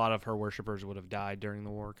a lot of her worshipers would have died during the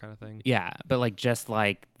war kind of thing. Yeah, but just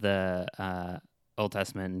like the Old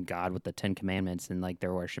Testament God with the 10 Commandments and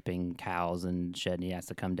they're worshiping cows and shit and he has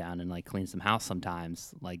to come down and clean some house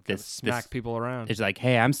sometimes. Smack people around. It's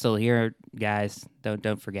hey, I'm still here, guys.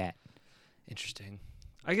 Don't forget. Interesting.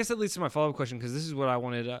 I guess that leads to my follow-up question because this is what I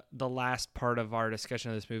wanted the last part of our discussion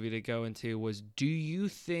of this movie to go into was, do you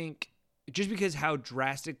think, just because how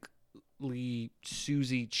drastic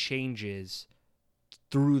Susie changes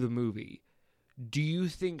through the movie, do you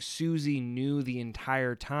think Susie knew the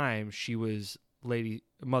entire time she was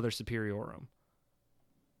Mother Superiorum?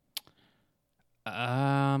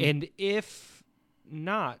 And if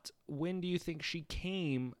not, when do you think she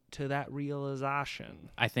came to that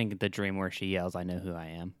realization? I think the dream where she yells, "I know who I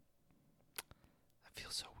am." That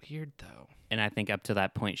feels so weird, though. And I think up to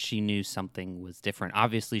that point, she knew something was different.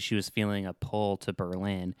 Obviously, she was feeling a pull to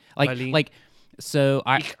Berlin. So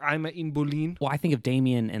I'm in Berlin. I think of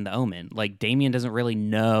Damien and the Omen. Like Damien doesn't really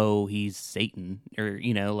know he's Satan, or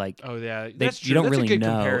like Oh yeah, they, that's true. you don't That's really a good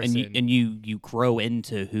know, comparison. and you grow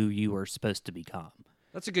into who you are supposed to become.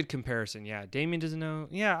 That's a good comparison. Yeah, Damien doesn't know.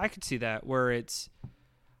 Yeah, I could see that where it's.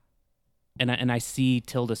 And I see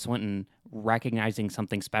Tilda Swinton recognizing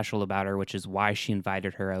something special about her, which is why she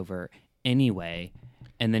invited her over anyway.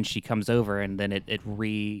 And then she comes over, and then it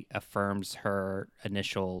reaffirms her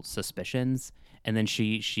initial suspicions. And then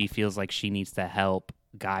she feels like she needs to help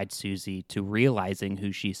guide Susie to realizing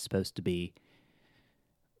who she's supposed to be,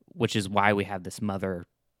 which is why we have this the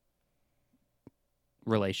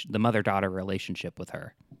mother-daughter relationship with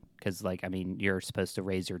her. Because, you're supposed to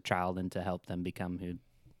raise your child and to help them become who,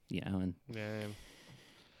 and Yeah.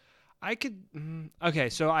 I could. Okay,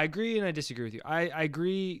 so I agree and I disagree with you. I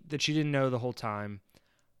agree that she didn't know the whole time.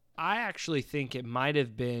 I actually think it might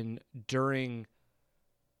have been during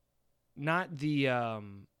not the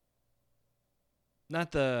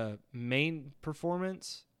main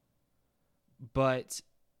performance, but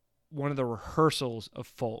one of the rehearsals of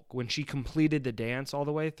Folk when she completed the dance all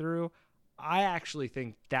the way through. I actually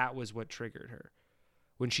think that was what triggered her.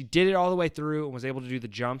 When she did it all the way through and was able to do the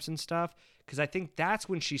jumps and stuff, because I think that's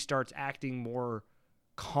when she starts acting more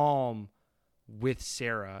calm with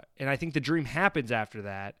Sarah. And I think the dream happens after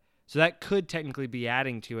that. So that could technically be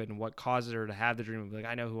adding to it and what causes her to have the dream of like,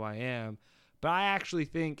 I know who I am. But I actually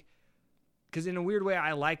think, because in a weird way,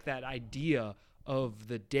 I like that idea of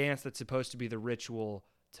the dance that's supposed to be the ritual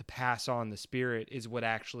to pass on the spirit is what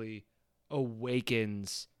actually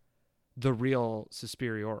awakens the real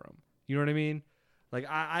Suspiriorum. You know what I mean? Like,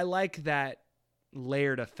 I like that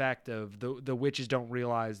layered effect of the witches don't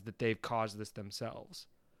realize that they've caused this themselves.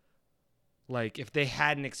 Like, if they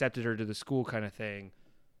hadn't accepted her to the school kind of thing,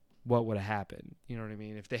 what would have happened? You know what I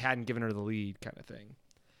mean? If they hadn't given her the lead kind of thing.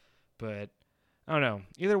 But, I don't know.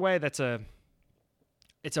 Either way, it's a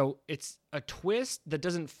twist that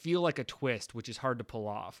doesn't feel like a twist, which is hard to pull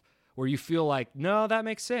off. Where you feel like, no, that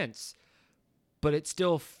makes sense. But it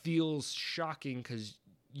still feels shocking because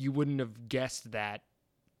you wouldn't have guessed that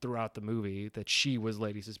throughout the movie that she was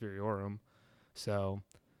Lady Suspiriorum. So,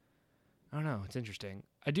 I don't know. It's interesting.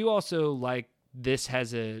 I do also like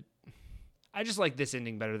I just like this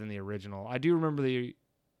ending better than the original. I do remember maybe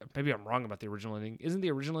I'm wrong about the original ending. Isn't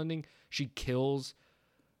the original ending she kills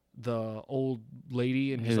the old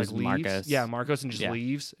lady and just like leaves? Marcos. Yeah, Marcos and just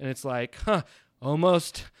leaves. And it's like,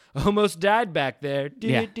 almost died back there.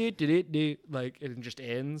 Yeah. Like, it just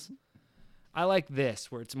ends. I like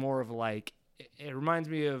this, where it's more of like, it reminds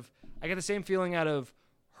me of, I get the same feeling out of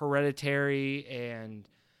Hereditary and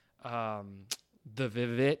the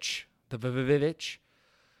Vivitch,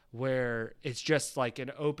 where it's just like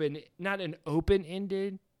not an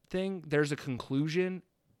open-ended thing. There's a conclusion,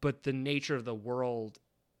 but the nature of the world,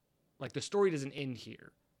 like the story doesn't end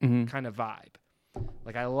here kind of vibe.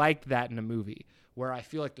 Like, I like that in a movie where I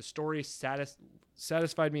feel like the story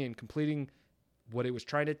satisfied me in completing what it was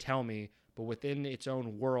trying to tell me, but within its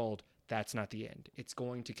own world, that's not the end. It's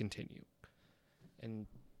going to continue. And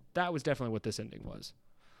that was definitely what this ending was.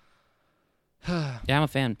 Yeah, I'm a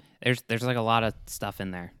fan. There's like a lot of stuff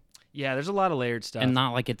in there. Yeah, there's a lot of layered stuff. And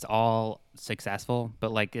not like it's all successful,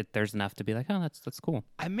 but like there's enough to be like, oh, that's cool.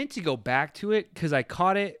 I meant to go back to it because I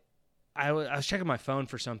caught it. I was checking my phone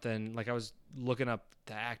for something. Like, I was looking up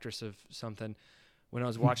the actress of something when I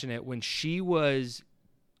was watching it. When she was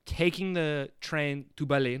taking the train to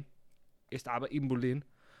Berlin, estaba in Berlin,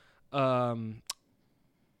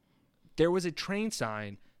 there was a train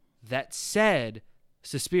sign that said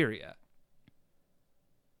Suspiria.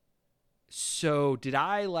 So did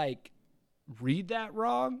I read that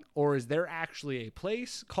wrong, or is there actually a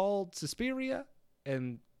place called Suspiria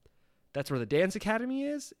and that's where the dance academy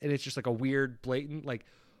is, and it's just like a weird blatant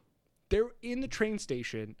they're in the train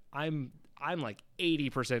station. I'm like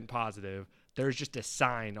 80% positive there's just a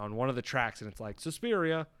sign on one of the tracks and it's like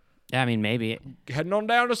Suspiria. Yeah, I mean, maybe heading on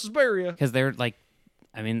down to Suspiria, because they're like,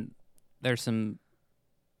 I mean, there's some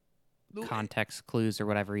context clues or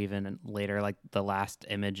whatever even, and later, like the last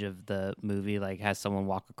image of the movie like has someone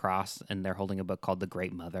walk across and they're holding a book called The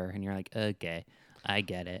Great Mother, and you're like, okay, I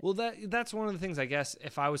get it. Well, that's one of the things, I guess,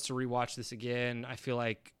 if I was to rewatch this again, I feel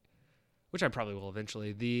like, which I probably will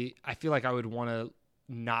eventually, I feel like I would want to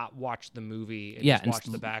not watch the movie and just watch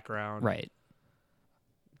the background, right,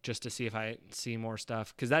 just to see if I see more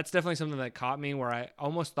stuff, because that's definitely something that caught me where I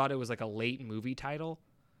almost thought it was like a late movie title.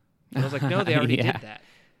 And I was like, no, they already did that.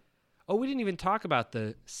 Oh, we didn't even talk about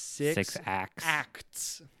the six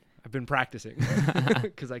acts. I've been practicing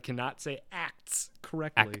because I cannot say acts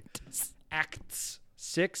correctly. Acts.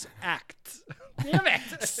 6 acts. Damn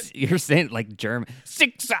it. You're saying it like German.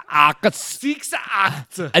 Six acts. 6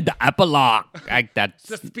 acts. And the epilogue. Like that's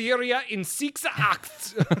Suspiria in 6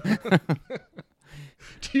 acts.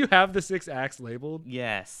 Do you have the 6 acts labeled?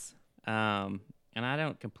 yes. And I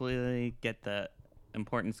don't completely get the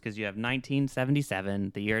importance because you have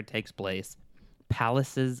 1977, the year it takes place,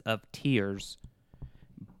 Palaces of Tears,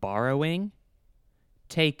 borrowing,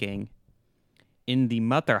 taking, in the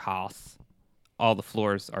mother house, all the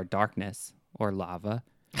floors are darkness or lava,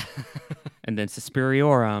 and then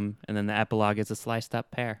Suspiriorum, and then the epilogue is a sliced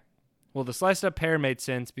up pear. Well, the sliced up pear made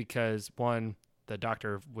sense because, one, the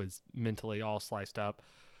doctor was mentally all sliced up,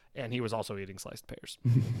 and he was also eating sliced pears.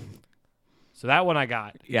 So that one I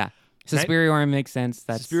got. Yeah. Suspiriorum makes sense.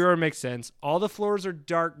 That's Suspiriorum makes sense. All the floors are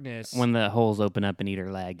darkness. when the holes open up and eat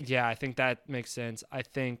her leg. Yeah, I think that makes sense. I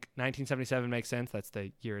think 1977 makes sense. That's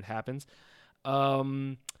the year it happens.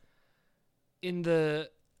 In the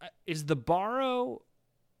is the borrow.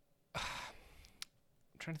 I'm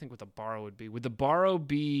trying to think what the borrow would be. Would the borrow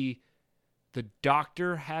be the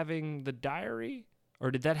doctor having the diary,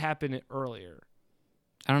 or did that happen earlier?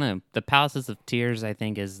 I don't know. The Palaces of Tears, I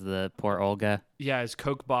think, is the poor Olga. Yeah, as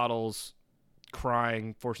Coke bottles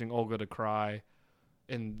crying, forcing Olga to cry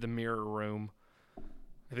in the mirror room.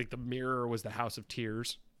 I think the mirror was the House of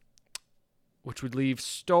Tears, which would leave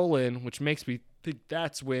stolen, which makes me think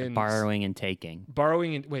that's when Borrowing and taking.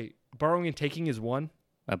 borrowing and taking is one.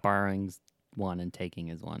 Borrowing's one and taking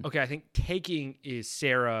is one. Okay, I think taking is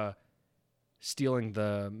Sarah stealing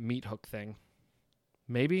the meat hook thing.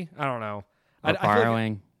 Maybe? I don't know. Or I feel like-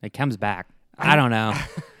 borrowing. It comes back. I don't know.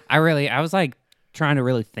 I was like trying to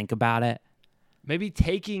really think about it. maybe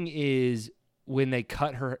taking is when they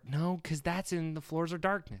cut her. No, because that's in The Floors of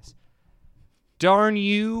Darkness. Darn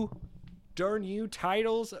you,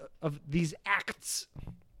 titles of these acts.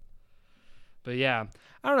 But yeah,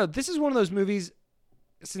 I don't know. This is one of those movies,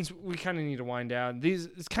 since we kind of need to wind down,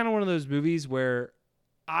 it's kind of one of those movies where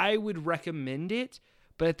I would recommend it,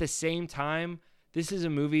 but at the same time, this is a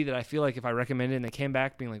movie that I feel like if I recommended it and they came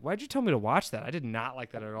back being like, why'd you tell me to watch that? I did not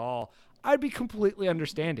like that at all. I'd be completely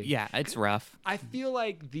understanding. Yeah, it's rough. I feel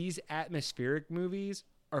like these atmospheric movies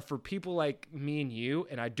are for people like me and you,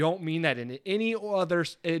 and I don't mean that in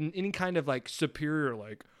any kind of like superior,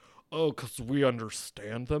 like, oh, because we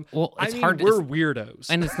understand them. Well, I it's mean, hard. we're weirdos.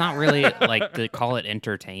 And it's not really like to call it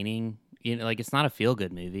entertaining. You know, like it's not a feel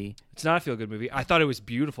good movie. It's not a feel-good movie. I thought it was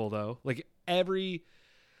beautiful though. Like every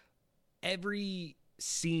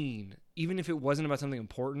scene, even if it wasn't about something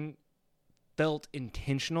important, felt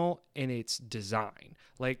intentional in its design.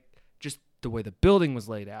 Like just the way the building was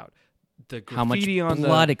laid out, the How much graffiti on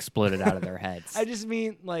blood the. exploded out of their heads. I just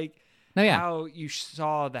mean like No, yeah. how you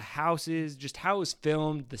saw the houses, just how it was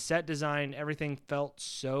filmed, the set design, everything felt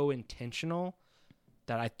so intentional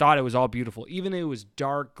that I thought it was all beautiful. Even though it was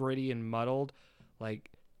dark, gritty, and muddled,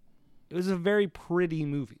 like it was a very pretty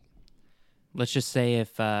movie. Let's just say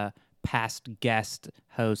if past guest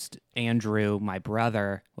host Andrew, my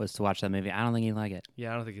brother, was to watch that movie, I don't think he'd like it.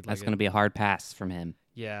 Yeah, I don't think you'd like That's it. going to be a hard pass from him.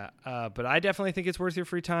 Yeah, but I definitely think it's worth your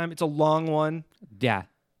free time. It's a long one. Yeah.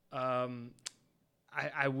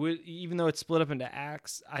 I would, even though it's split up into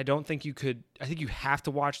acts, I don't think you could. I think you have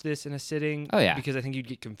to watch this in a sitting. Oh, yeah. Because I think you'd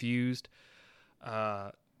get confused.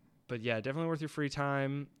 But yeah, definitely worth your free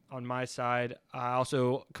time on my side. I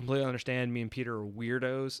also completely understand me and Peter are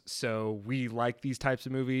weirdos, so we like these types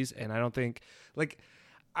of movies, and I don't think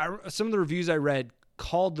some of the reviews I read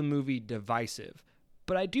called the movie divisive,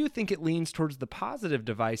 but I do think it leans towards the positive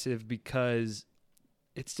divisive because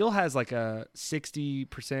it still has like a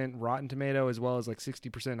 60% Rotten Tomato as well as like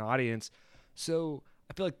 60% audience. So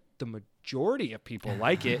I feel like the majority of people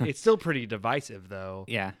like it. It's still pretty divisive though.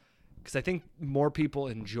 Yeah. Because I think more people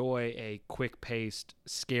enjoy a quick-paced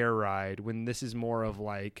scare ride when this is more of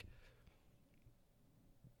like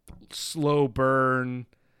slow burn,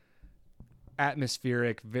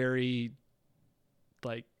 atmospheric, very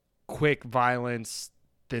like quick violence,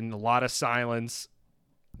 then a lot of silence.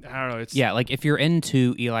 I don't know. It's Yeah, like if you're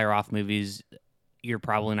into Eli Roth movies, you're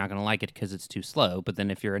probably not going to like it because it's too slow. But then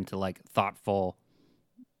if you're into like thoughtful,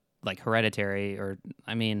 like Hereditary, or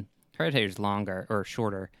I mean, Hereditary's longer or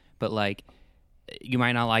shorter, but like you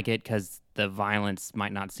might not like it because the violence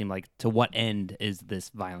might not seem like to what end is this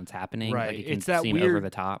violence happening? Right. Like it can It's that seem over weird- the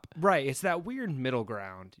top. Right. It's that weird middle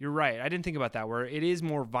ground. You're right. I didn't think about that, where it is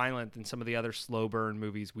more violent than some of the other slow burn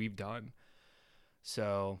movies we've done.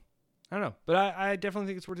 So, I don't know. But I definitely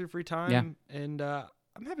think it's worth your free time. Yeah. And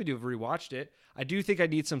I'm happy to have rewatched it. I do think I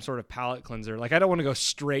need some sort of palate cleanser. Like, I don't want to go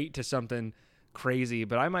straight to something crazy,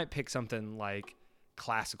 but I might pick something like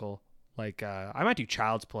classical. Like, I might do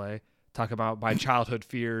Child's Play. talk about my childhood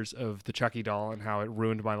fears of the Chucky doll and how it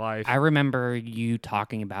ruined my life. I remember you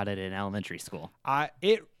talking about it in elementary school.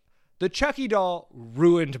 The Chucky doll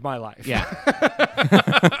ruined my life. Yeah.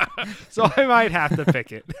 So I might have to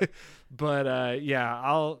pick it. But yeah,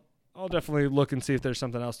 I'll definitely look and see if there's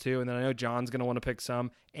something else too. And then I know John's going to want to pick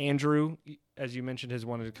some. Andrew, as you mentioned, has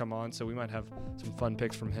wanted to come on, so we might have some fun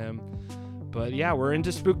picks from him. But yeah, we're into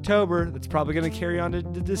Spooktober. That's probably going to carry on to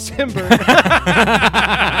December.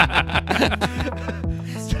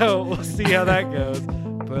 So we'll see how that goes.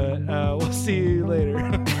 But we'll see you later.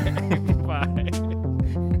 Bye.